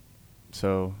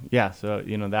 So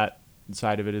that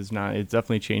side of it is not. It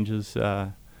definitely changes.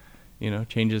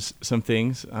 Changes some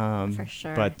things. For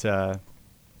sure.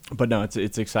 But no,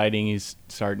 it's exciting. He's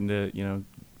starting to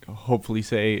hopefully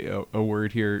say a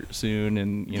word here soon,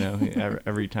 and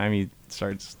every time he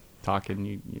starts talking,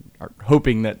 you are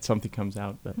hoping that something comes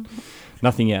out, but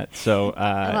nothing yet. So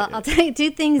well, I'll tell you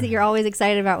 2 things that you're always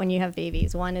excited about when you have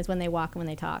babies. One is when they walk and when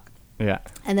they talk. Yeah.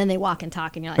 And then they walk and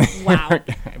talk, and you're like, wow,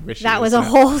 that was a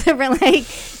whole different,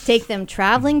 take them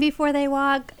traveling before they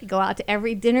walk, go out to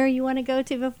every dinner you want to go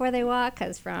to before they walk,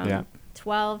 because from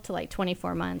 12 to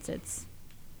 24 months,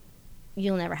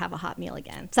 you'll never have a hot meal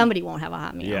again. Somebody won't have a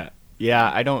hot meal.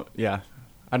 Yeah. I don't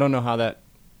know how that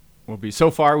will be.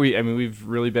 So far, we've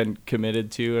really been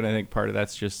committed to, and I think part of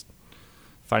that's just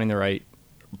finding the right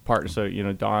partner. So,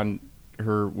 Dawn,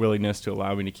 her willingness to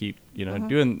allow me to keep,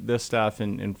 doing this stuff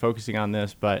and focusing on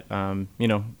this, but,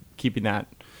 keeping that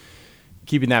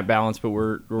balance. But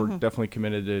we're definitely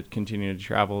committed to continuing to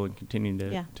travel and continuing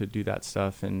to do that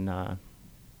stuff. And,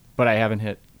 but I haven't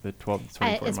hit the 12 to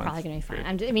 24 It's month probably going to be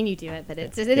fine. period. You do it, but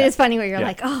it is funny where you're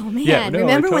like, oh man, Yeah, no,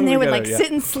 remember I when they totally would get it,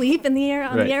 sit and sleep in the air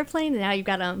on Right. the airplane, and now you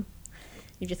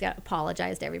just got to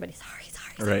apologize to everybody. Sorry.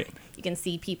 Right. You can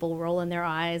see people rolling their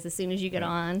eyes as soon as you get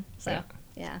on. So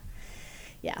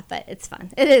yeah, but it's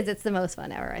fun. It is. It's the most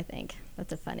fun ever, I think.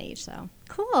 That's a fun age. So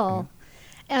cool.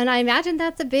 And I imagine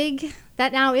that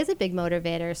now is a big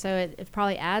motivator. So it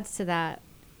probably adds to that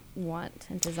want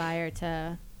and desire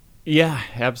to. Yeah,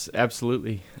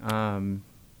 absolutely. Having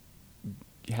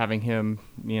him,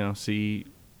 see,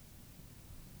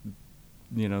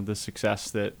 the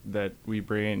success that we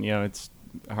bring, it's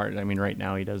hard. I mean, right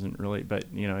now he doesn't really, but,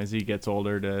 as he gets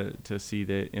older to see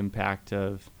the impact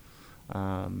of,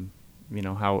 how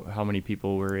many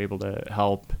people we're able to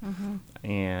help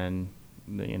and,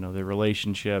 the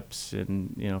relationships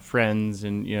and, friends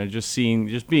and, just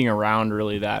being around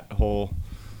really that whole,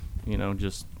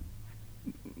 just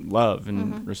love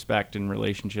and respect and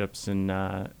relationships. And,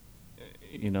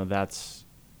 that's,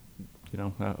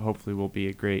 hopefully will be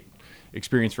a great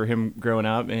experience for him growing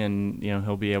up, and,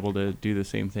 he'll be able to do the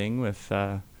same thing with,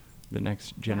 the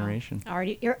next generation.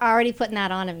 You're already putting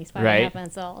that on him. He's 5.5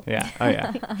 months old. Yeah. Oh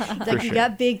yeah. He's like, you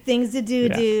got big things to do,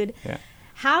 dude. Yeah.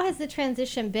 How has the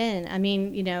transition been? I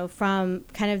mean, from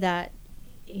kind of that,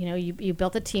 you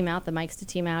built a team out. The Mike's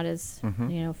team out is,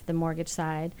 for the mortgage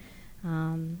side.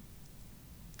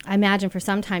 I imagine for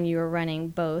some time you were running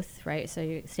both, right? So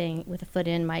you're staying with a foot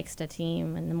in Mike's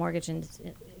team and the mortgage and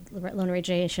loan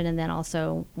origination, and then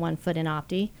also 1 foot in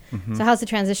Opti. So how's the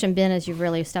transition been as you've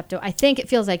really stepped away? I think it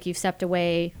feels like you've stepped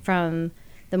away from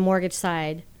the mortgage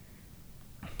side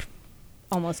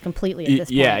almost completely at this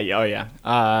point.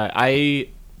 Yeah.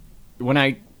 When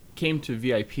I came to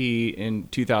VIP in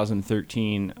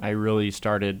 2013, I really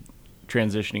started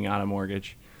transitioning out of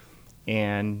mortgage.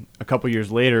 And a couple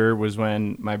years later was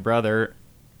when my brother,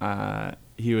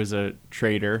 he was a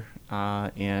trader,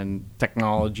 and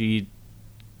technology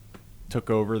took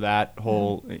over that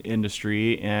whole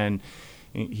industry, and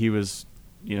he was,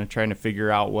 trying to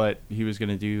figure out what he was going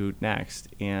to do next.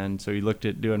 And so he looked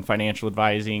at doing financial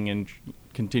advising and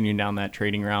continuing down that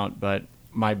trading route. But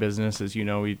my business, as you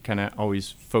know, we kind of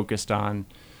always focused on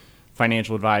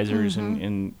financial advisors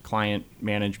and client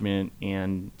management.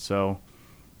 And so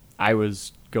I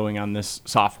was going on this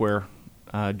software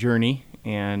journey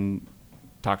and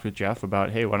talked with Jeff about,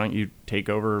 hey, why don't you take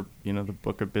over, the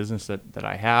book of business that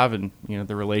I have, and,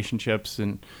 the relationships,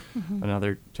 and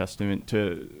another testament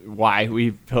to why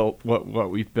we've built what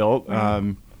we've built.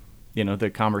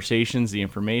 The conversations, the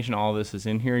information, all this is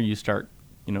in here. You start,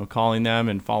 calling them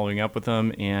and following up with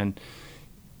them, and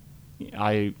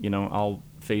I'll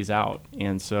phase out.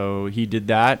 And so he did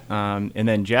that. And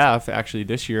then Jeff actually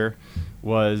this year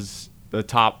was the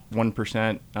top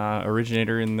 1%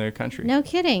 originator in the country. No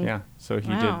kidding. Yeah. So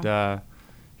he did.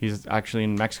 He's actually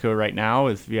in Mexico right now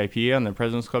with VIP on the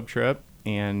President's Club trip,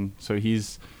 and so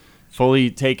he's fully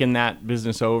taken that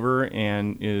business over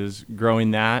and is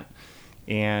growing that.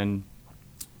 And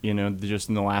just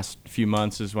in the last few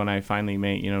months is when I finally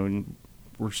made.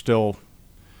 We're still.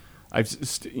 I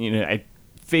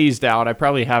phased out. I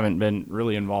probably haven't been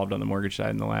really involved on the mortgage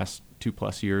side in the last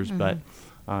 2+ years, but.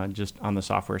 Just on the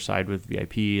software side with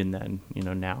VIP, and then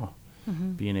now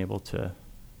being able to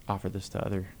offer this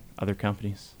to other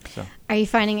companies. So, are you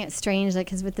finding it strange, like,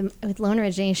 because with loan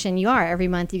origination, every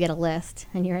month you get a list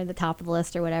and you're at the top of the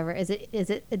list or whatever? Is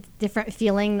it a different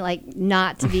feeling, like,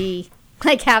 not to be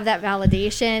like have that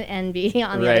validation and be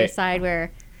on the other side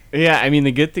where? Yeah, I mean,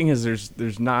 the good thing is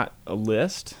there's not a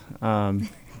list,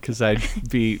 because I'd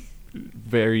be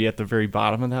very at the very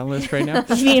bottom of that list right now.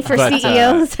 You mean for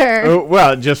CEOs or?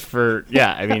 Well, just for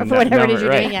I mean, for whatever it is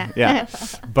you're doing, yeah.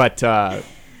 But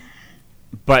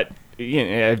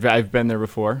I've been there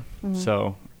before,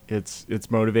 so it's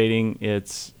motivating.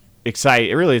 It's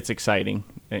exciting. Really, it's exciting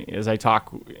as I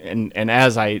talk and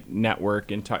as I network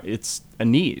and talk. It's a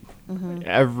need.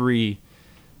 Every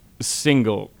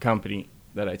single company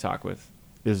that I talk with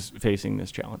is facing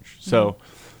this challenge. So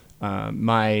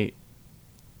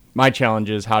my challenge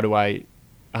is how do I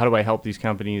help these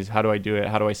companies? How do I do it?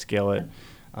 How do I scale it?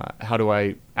 How do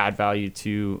I add value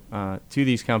to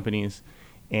these companies?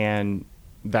 And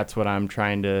that's what I'm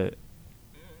trying to,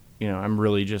 I'm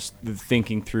really just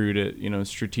thinking through to,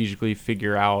 strategically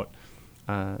figure out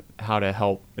how to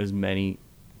help as many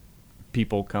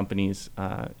people, companies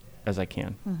as I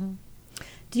can. Mm-hmm.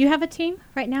 Do you have a team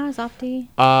right now as Opti?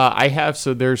 I have.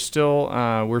 So there's still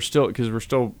we're still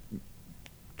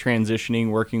transitioning,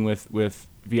 working with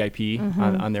VIP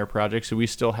on their project. So we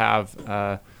still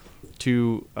have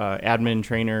 2 admin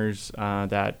trainers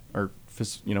that are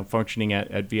functioning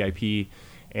at VIP,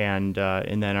 and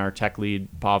then our tech lead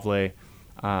Pavle,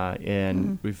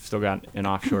 and we've still got an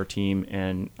offshore team.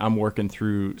 And I'm working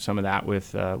through some of that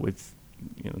with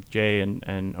Jay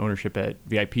and ownership at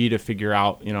VIP to figure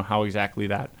out how exactly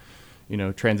that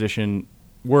transition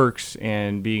works,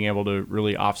 and being able to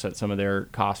really offset some of their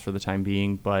costs for the time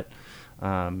being. But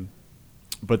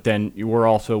then we're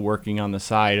also working on the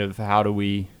side of how do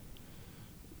we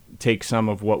take some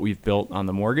of what we've built on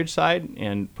the mortgage side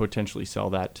and potentially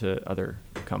sell that to other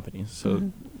companies.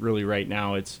 So really right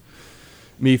now it's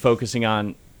me focusing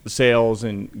on sales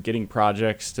and getting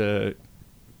projects to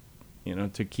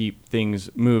keep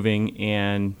things moving,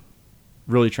 and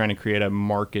really trying to create a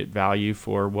market value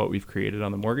for what we've created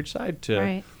on the mortgage side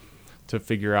to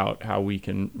figure out how we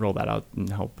can roll that out and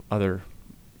help other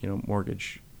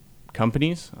mortgage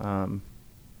companies,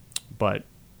 but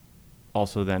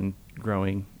also then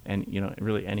growing and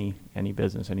really any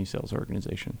business, any sales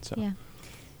organization.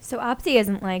 So Opti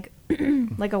isn't like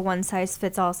like a one size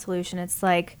fits all solution. It's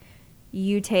like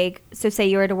say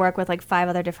you were to work with like 5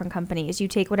 other different companies, you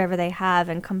take whatever they have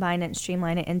and combine it and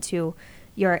streamline it into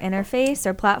your interface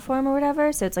or platform or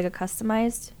whatever. So it's like a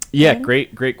customized thing?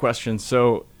 Great question.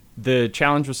 So the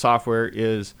challenge with software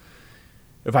is,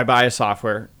 if I buy a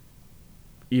software,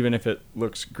 even if it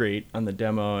looks great on the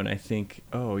demo and I think,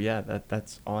 oh yeah,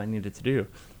 that's all I needed to do,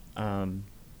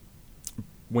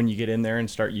 when you get in there and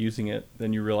start using it,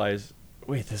 then you realize,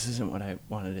 wait, this isn't what I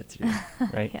wanted it to do,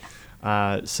 right?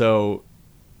 So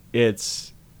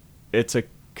it's a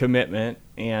commitment,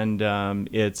 and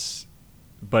it's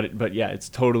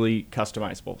totally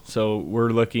customizable. So we're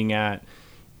looking at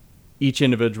each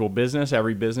individual business.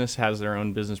 Every business has their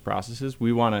own business processes.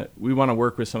 We want to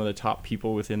work with some of the top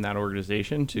people within that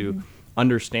organization to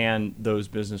understand those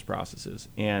business processes,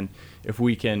 and if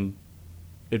we can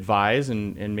advise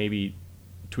and maybe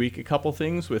tweak a couple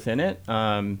things within it,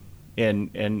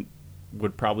 and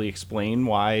would probably explain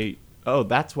why,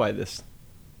 that's why this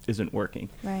isn't working.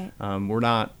 Right. We're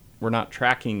not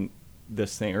tracking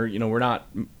this thing, or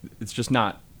it's just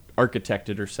not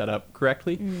architected or set up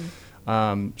correctly.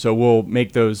 So we'll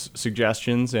make those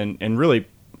suggestions and really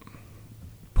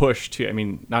push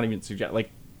to, not even suggest, like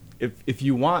if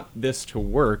you want this to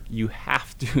work, you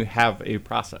have to have a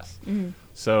process.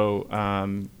 So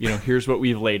here's what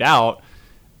we've laid out.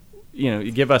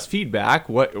 You give us feedback.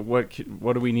 What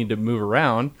do we need to move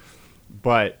around?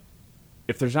 But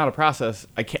if there's not a process,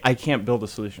 I can't build a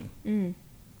solution.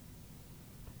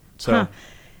 So,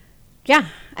 yeah,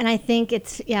 and I think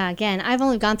again, I've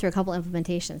only gone through a couple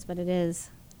implementations, but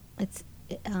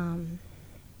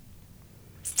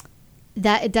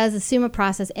that it does assume a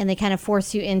process, and they kind of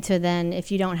force you into, then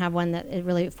if you don't have one, that it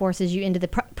really forces you into the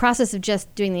process of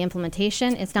just doing the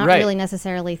implementation. It's not really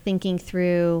necessarily thinking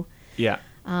through. Yeah.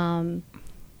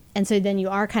 And so then you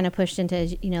are kind of pushed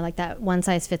into, like that one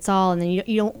size fits all. And then you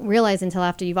don't realize until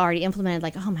after you've already implemented,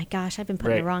 like, oh my gosh, I've been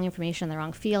putting the wrong information in the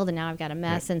wrong field, and now I've got a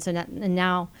mess. And so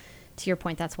now, to your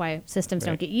point, that's why systems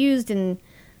don't get used. And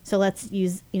so let's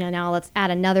use, now let's add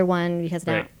another one because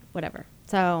now whatever.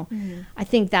 So I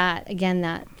think that, again,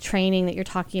 that training that you're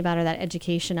talking about, or that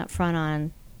education up front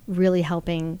on really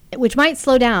helping, which might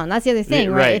slow down. That's the other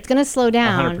thing, right? It's going to slow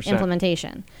down 100%.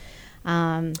 Implementation.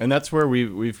 And that's where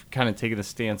we've kind of taken the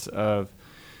stance of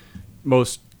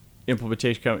most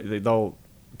implementation companies. They'll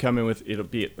come in with, it'll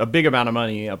be a big amount of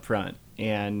money up front,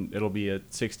 and it'll be a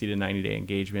 60 to 90 day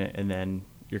engagement, and then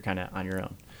you're kind of on your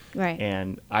own. Right.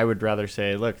 And I would rather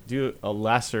say, look, do a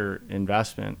lesser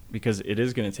investment, because it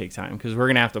is going to take time, because we're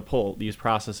going to have to pull these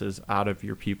processes out of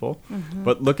your people.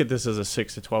 But look at this as a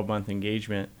 6 to 12 month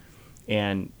engagement,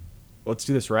 and let's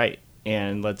do this right,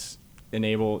 and let's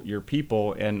enable your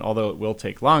people. And although it will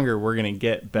take longer, we're going to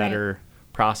get better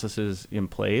processes in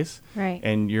place,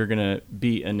 and you're going to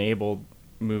be enabled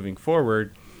moving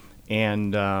forward.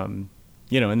 And and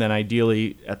then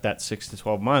ideally at that 6 to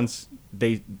 12 months,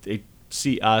 they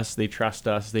see us, they trust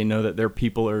us, they know that their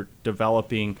people are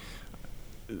developing.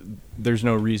 There's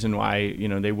no reason why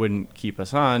they wouldn't keep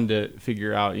us on to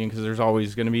figure out, because there's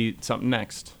always going to be something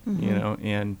next.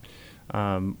 And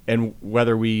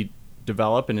whether we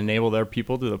develop and enable their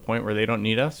people to the point where they don't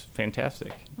need us,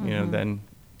 fantastic. Then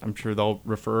I'm sure they'll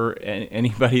refer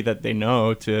anybody that they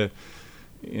know to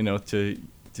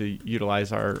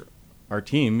utilize our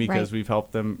team, because we've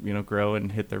helped them grow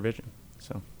and hit their vision.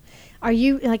 So Are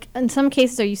you, like, in some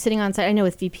cases, are you sitting on site? I know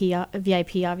with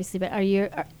VIP, obviously, but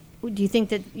do you think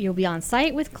that you'll be on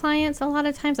site with clients a lot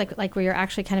of times, like where you're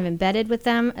actually kind of embedded with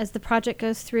them as the project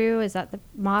goes through? Is that the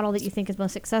model that you think is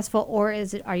most successful, or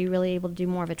are you really able to do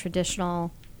more of a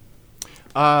traditional?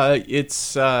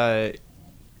 It's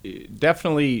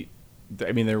definitely,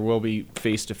 I mean, there will be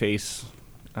face-to-face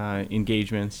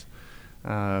engagements.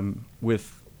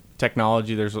 With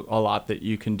technology, there's a lot that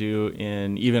you can do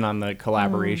even on the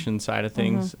collaboration side of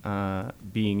things,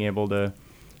 being able to,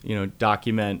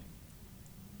 document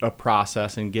a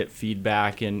process and get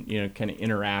feedback and, kind of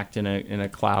interact in a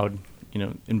cloud,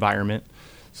 environment.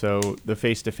 So the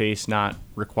face-to-face not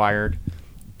required,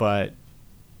 but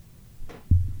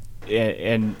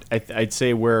and I'd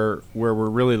say where we're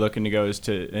really looking to go is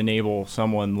to enable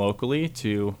someone locally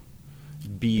to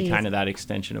be kind of that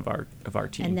extension of our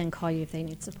team, and then call you if they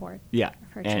need support. Yeah,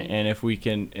 and if we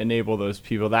can enable those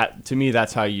people, that to me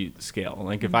that's how you scale.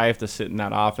 Like if I have to sit in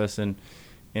that office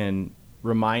and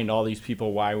remind all these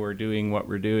people why we're doing what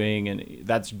we're doing, and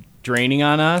that's draining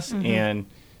on us, and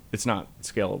it's not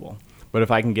scalable. But if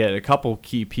I can get a couple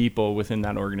key people within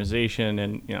that organization,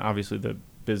 and obviously the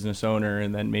business owner,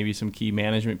 and then maybe some key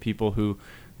management people who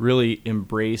really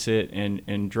embrace it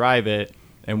and drive it,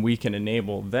 and we can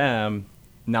enable them,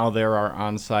 now they're our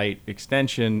on-site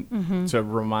extension to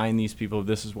remind these people,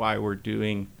 this is why we're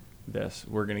doing this.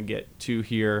 We're going to get to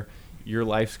here. Your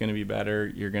life's going to be better.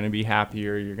 You're going to be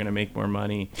happier. You're going to make more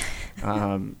money.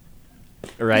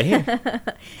 Right here.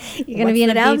 You're going to be in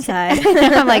a downside.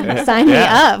 I'm like, sign me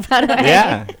up. How do I?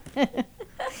 Yeah.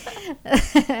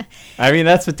 I mean,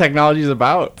 that's what technology is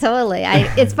about. Totally.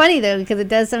 It's funny, though, because it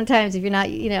does sometimes, if you're not,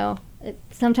 it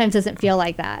sometimes doesn't feel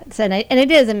like that. So, and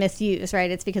it is a misuse, right?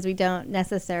 It's because we don't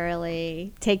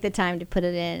necessarily take the time to put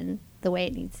it in the way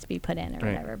it needs to be put in or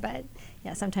whatever. But,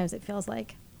 yeah, sometimes it feels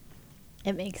like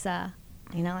it makes,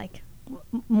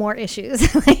 more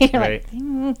issues. You're right.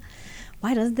 like,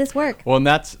 why doesn't this work? Well, and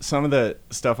that's some of the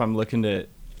stuff I'm looking to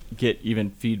get even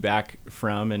feedback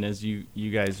from. And as you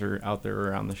guys are out there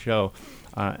around the show,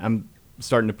 I'm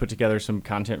starting to put together some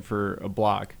content for a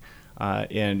blog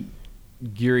and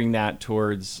gearing that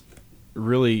towards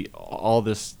really all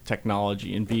this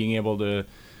technology and being able to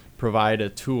provide a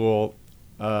tool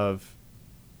of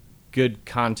good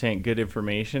content, good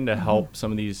information to help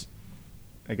some of these,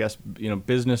 I guess,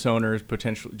 business owners,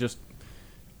 potentially just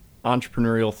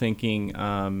entrepreneurial thinking,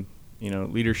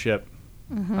 leadership,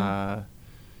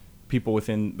 people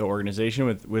within the organization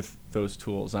with those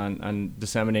tools on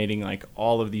disseminating like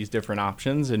all of these different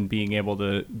options and being able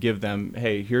to give them,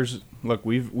 hey, look,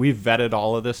 we've vetted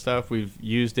all of this stuff. We've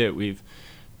used it. We've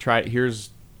tried, here's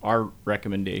our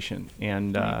recommendation.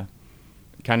 And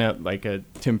kind of like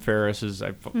Tim Ferriss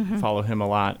I follow him a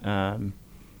lot.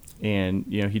 And,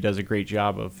 he does a great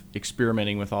job of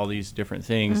experimenting with all these different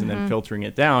things and then filtering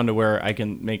it down to where I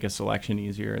can make a selection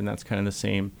easier. And that's kind of the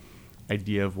same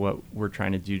idea of what we're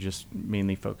trying to do, just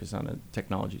mainly focus on the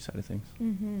technology side of things.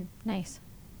 Nice.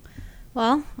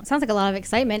 Well, it sounds like a lot of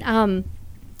excitement.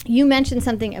 You mentioned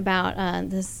something about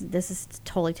this is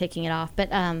totally taking it off, but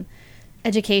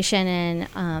education and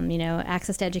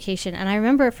access to education. And I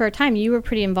remember for a time you were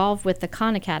pretty involved with the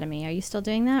Khan Academy. Are you still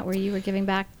doing that, where you were giving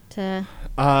back to?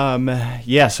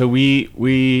 Yeah. So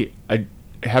we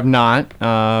have not.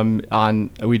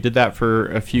 We did that for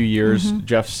a few years.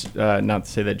 Jeff's not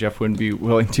to say that Jeff wouldn't be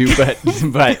willing to, but oh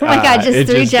my God,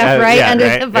 just threw Jeff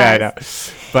under the bus. Yeah, I know.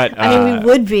 But I mean, we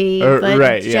would be, but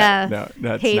right, Jeff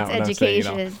that's hates not what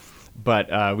education. I'm saying,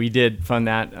 But we did fund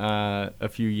that a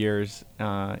few years,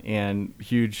 and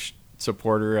huge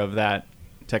supporter of that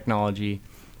technology,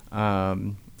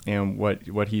 and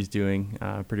what he's doing,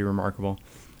 pretty remarkable.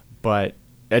 But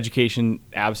education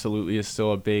absolutely is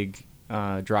still a big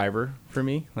driver for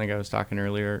me. Like I was talking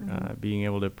earlier, being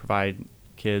able to provide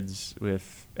kids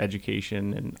with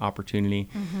education and opportunity.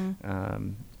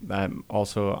 I'm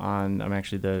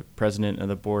actually the president of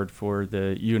the board for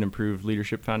the You and Improved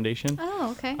Leadership Foundation.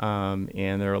 Oh, okay.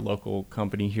 And they're a local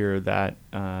company here that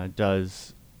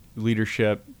does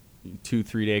leadership,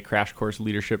 2-3 day crash course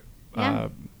leadership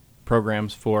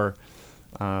programs for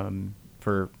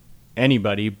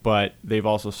anybody, but they've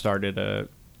also started a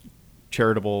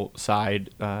charitable side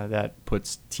that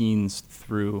puts teens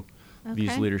through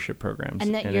these leadership programs.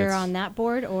 And you're on that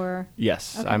board, or?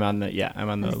 Yes, okay. I'm on the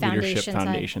leadership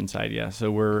foundation side. Yeah,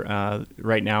 so we're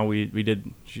right now we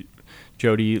did.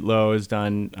 Jody Lowe has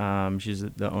done. She's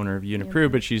the owner of You and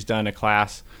Improved, but she's done a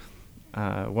class,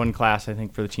 one class I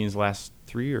think for the teens the last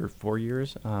 3 or 4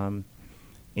 years.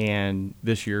 And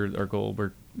this year our goal,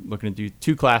 we're looking to do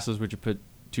 2 classes, which would put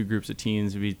 2 groups of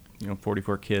teens, would be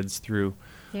 44 kids through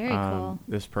Very cool.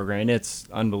 This program. And it's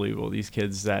unbelievable. These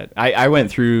kids that I went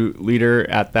through Leader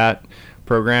at that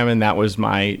program, and that was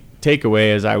my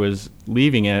takeaway as I was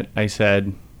leaving it. I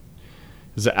said,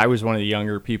 I was one of the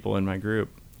younger people in my group,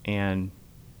 and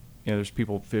there's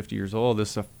people 50 years old. This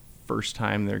is the first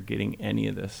time they're getting any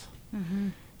of this. Mm-hmm.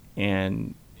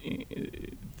 And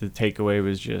the takeaway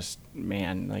was just,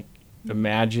 man, like,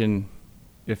 imagine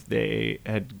if they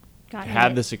had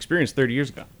had this experience 30 years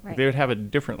ago. Right. They would have a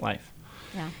different life.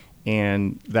 Yeah.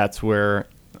 And that's where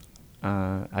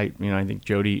I think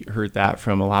Jody heard that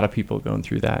from a lot of people going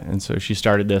through that. And so she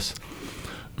started this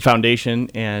foundation,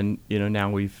 and now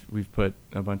we've put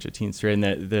a bunch of teens through it,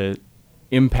 and the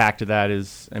impact of that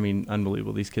is,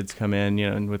 unbelievable. These kids come in,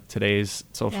 and with today's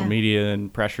social media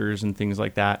and pressures and things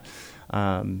like that,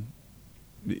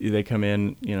 they come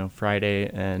in, Friday,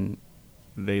 and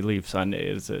they leave Sunday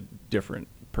as a different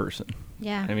person.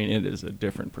 Yeah. It is a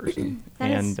different person.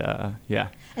 And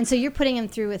so you're putting them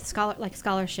through with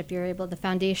scholarship. The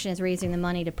foundation is raising the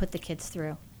money to put the kids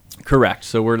through. Correct.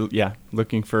 So we're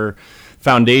looking for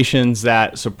foundations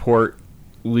that support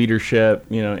leadership,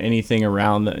 anything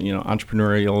around the,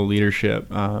 entrepreneurial leadership,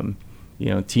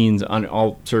 teens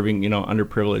all serving,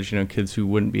 underprivileged, kids who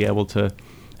wouldn't be able to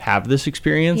have this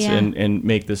experience and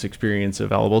make this experience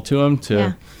available to them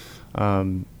to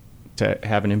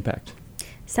have an impact.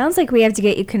 Sounds like we have to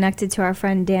get you connected to our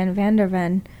friend Dan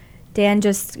Vanderven. Dan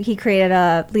he created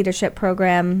a leadership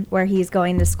program where he's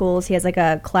going to schools. He has like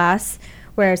a class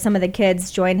where some of the kids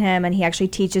join him, and he actually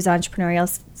teaches entrepreneurial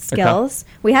skills.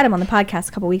 Okay. We had him on the podcast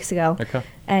a couple weeks ago,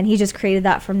 and he just created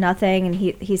that from nothing, and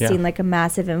he's seen like a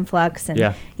massive influx, and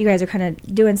you guys are kind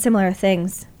of doing similar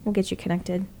things. We'll get you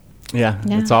connected. Yeah,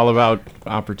 it's all about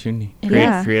opportunity.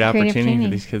 Create opportunity for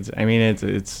these kids.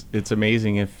 It's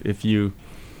amazing if you,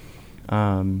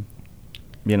 the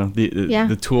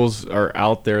tools are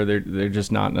out there. They're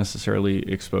just not necessarily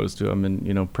exposed to them,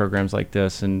 and programs like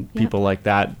this and people like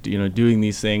that, doing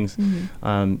these things.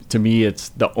 Mm-hmm. To me, it's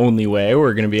the only way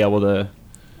we're going to be able to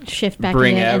shift back,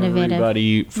 bring into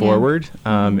everybody forward,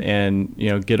 and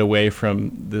get away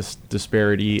from this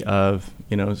disparity of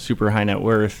super high net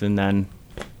worth and then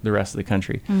the rest of the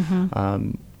country.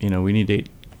 Mm-hmm. We need to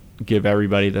give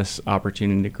everybody this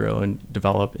opportunity to grow and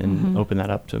develop and open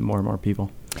that up to more and more people.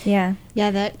 Yeah,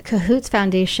 the Cahoots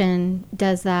Foundation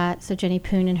does that. So Jenny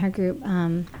Poon and her group,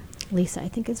 Lisa, I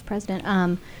think, is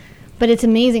president. But it's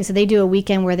amazing. So they do a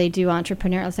weekend where they do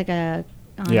entrepreneurial. It's like I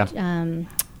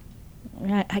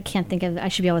can't think of. I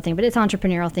should be able to think, but it's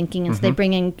entrepreneurial thinking. And so they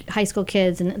bring in high school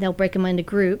kids, and they'll break them into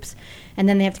groups, and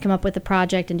then they have to come up with a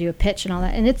project and do a pitch and all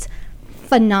that. And it's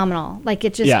phenomenal. Like,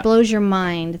 it just blows your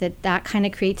mind that kind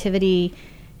of creativity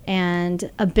and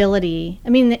ability.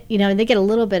 They get a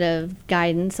little bit of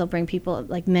guidance. They'll bring people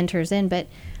like mentors in, but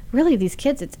really these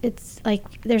kids, it's like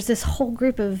there's this whole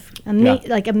group of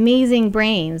amazing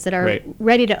brains that are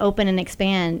ready to open and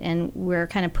expand, and we're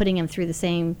kind of putting them through the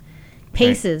same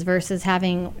paces versus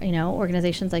having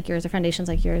organizations like yours or foundations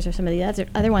like yours or some of the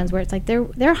other ones where it's like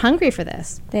they're hungry for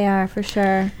this. They are, for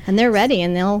sure, and they're ready,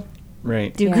 and they'll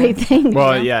do great things.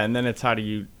 Well, and then it's how do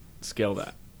you scale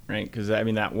that, right? Because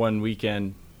that one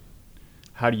weekend,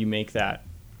 how do you make that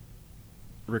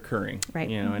recurring, right?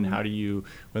 And how do you,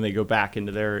 when they go back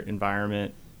into their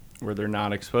environment where they're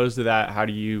not exposed to that, how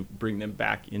do you bring them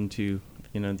back into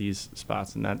these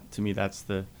spots? And that, to me, that's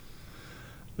the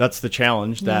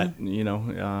challenge that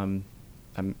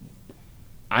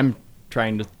I'm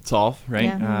trying to solve,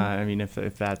 right?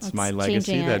 If that's my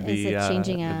legacy, that'd be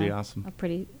awesome. I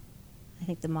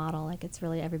think the model, it's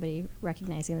really everybody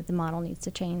recognizing that the model needs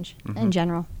to change in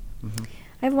general. Mm-hmm.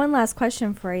 I have one last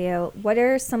question for you. What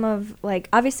are some of,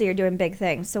 obviously you're doing big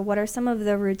things, so what are some of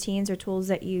the routines or tools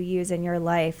that you use in your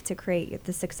life to create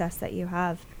the success that you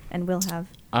have and will have?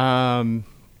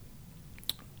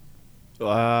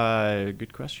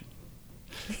 Good question.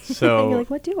 So you're like,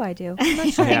 what do I do? I'm not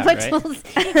sure. Tools,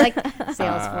 like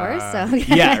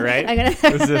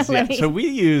Salesforce. So we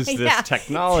use this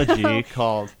technology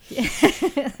called.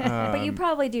 But you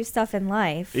probably do stuff in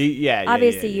life.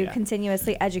 Obviously, you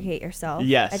continuously educate yourself.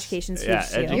 Yes. Education's huge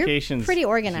to you. You're pretty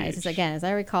organized, again, as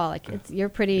I recall. you're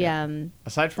pretty.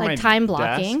 Aside from my time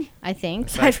blocking, desk, I think.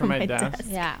 Aside from my desk.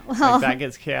 Yeah. Well, that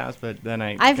gets chaos, but then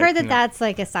I've heard that's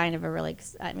a sign of a really.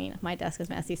 My desk is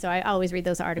messy, so I always read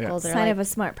those articles. Sign of a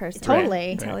smart person.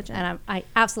 Totally. Intelligent. And I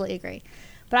absolutely agree.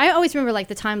 But I always remember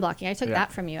the time blocking. I took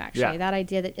that from you, actually. That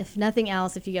idea that if nothing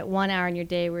else, if you get 1 hour in your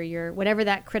day where you're, whatever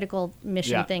that critical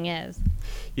mission thing is.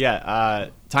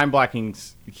 Time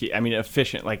blocking's key.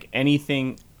 Efficient.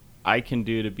 Anything I can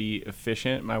do to be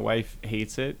efficient. My wife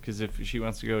hates it because if she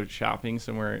wants to go shopping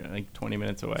somewhere like 20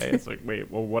 minutes away, it's like, wait,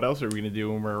 well, what else are we going to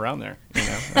do when we're around there? You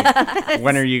know, like,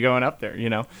 when are you going up there? You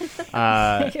know,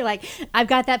 you're like, I've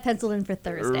got that penciled in for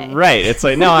Thursday. Right. It's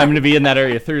like, no, I'm going to be in that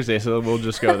area Thursday, so we'll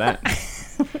just go then.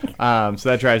 So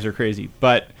that drives her crazy,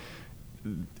 but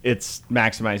it's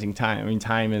maximizing time. I mean,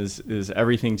 time is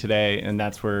everything today, and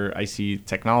that's where I see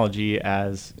technology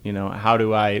as, you know, how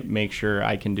do I make sure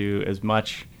I can do as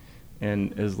much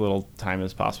in as little time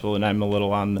as possible? And I'm a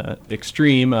little on the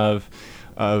extreme of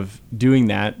doing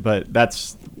that, but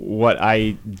that's what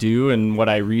I do and what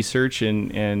I research,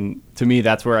 and to me,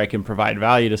 that's where I can provide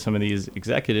value to some of these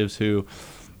executives who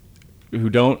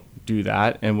don't do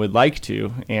that and would like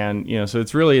to. And, you know, so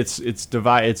it's really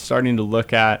it's starting to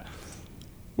look at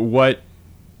what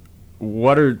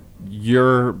are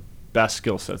your best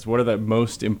skill sets? What are the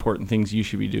most important things you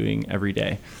should be doing every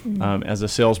day? Mm-hmm. As a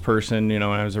salesperson, you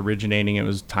know, when I was originating, it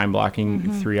was time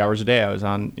blocking 3 hours a day. I was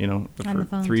on, you know,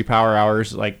 for 3 power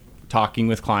hours, like talking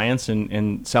with clients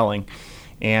and selling.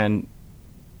 And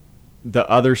the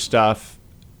other stuff,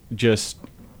 just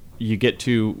you get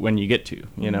to when you get to,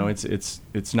 you know,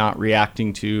 it's not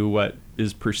reacting to what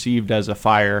is perceived as a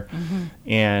fire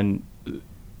and,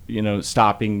 you know,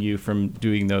 stopping you from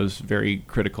doing those very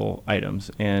critical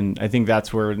items. And I think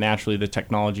that's where naturally the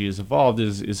technology has evolved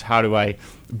is how do I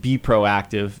be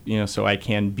proactive, you know, so I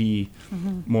can be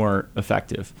more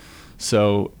effective.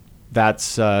 So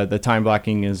that's the time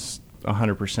blocking is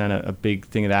 100% a big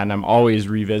thing of that. And I'm always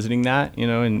revisiting that, you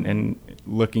know, and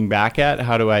looking back at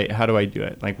how do I do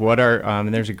it? Like what are,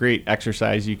 and there's a great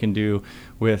exercise you can do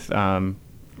with,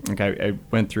 like I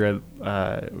went through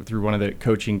one of the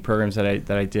coaching programs that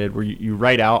I did, where you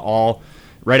write out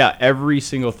every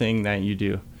single thing that you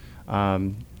do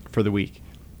for the week,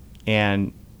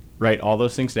 and write all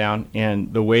those things down.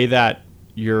 And the way that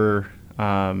your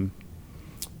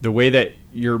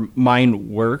mind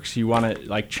works, you want to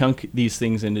like chunk these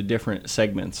things into different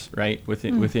segments, right,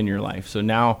 within your life. So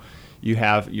now you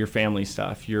have your family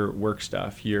stuff, your work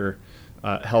stuff, your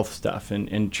health stuff,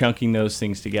 and chunking those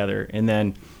things together. And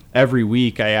then every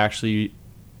week I actually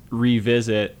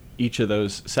revisit each of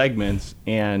those segments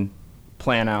and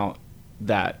plan out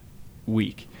that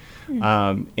week,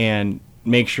 and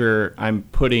make sure I'm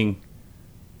putting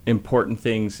important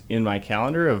things in my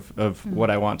calendar of what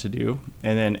I want to do.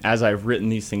 And then as I've written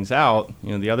these things out,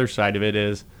 you know, the other side of it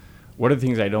is, what are the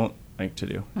things I don't like to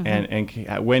do? And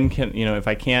when can, you know, if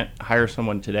I can't hire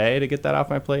someone today to get that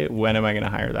off my plate, when am I going to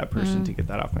hire that person to get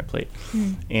that off my plate?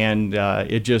 And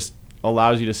it just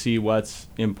allows you to see what's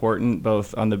important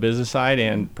both on the business side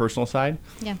and personal side.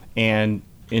 Yeah. And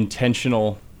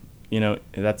intentional, you know,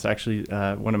 that's actually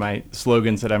one of my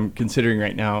slogans that I'm considering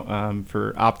right now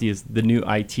for Opti is the new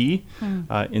IT,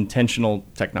 intentional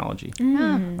technology.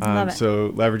 Love it. So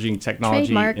leveraging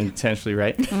technology Trademark. intentionally,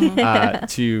 right?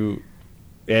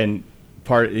 And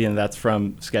part, you know, that's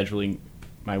from scheduling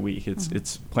my week.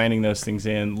 It's planning those things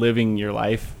in, living your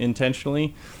life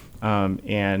intentionally,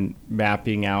 and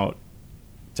mapping out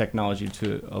technology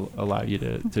to allow you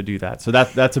to do that. So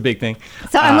that's a big thing.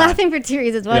 So I'm laughing for two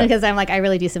reasons. One, because I'm like, I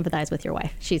really do sympathize with your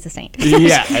wife. She's a saint.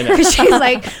 Yeah, I know. She's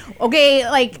like, okay,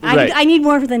 like I need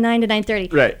more for the 9 to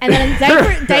 9:30. Right. And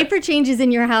then diaper changes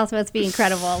in your house must be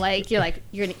incredible. Like you're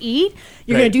gonna eat,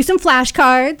 you're gonna do some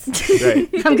flashcards.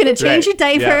 Right. I'm gonna change your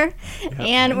diaper,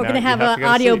 and we're gonna have an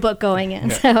audio book going in.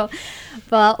 Yeah. So,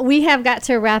 well, we have got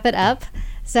to wrap it up.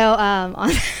 So on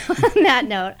that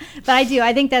note, but I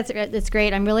think that's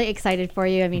great. I'm really excited for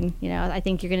you. I mean, you know, I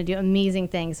think you're going to do amazing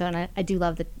things. So, and I do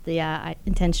love the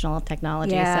intentional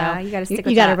technology. Yeah, so you got to stick with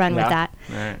that. You got to run with that.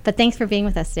 Right. But thanks for being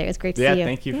with us today. It was great to see you. Yeah,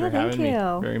 thank you for having me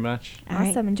very much.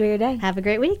 Awesome. Enjoy your day. Have a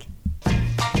great week.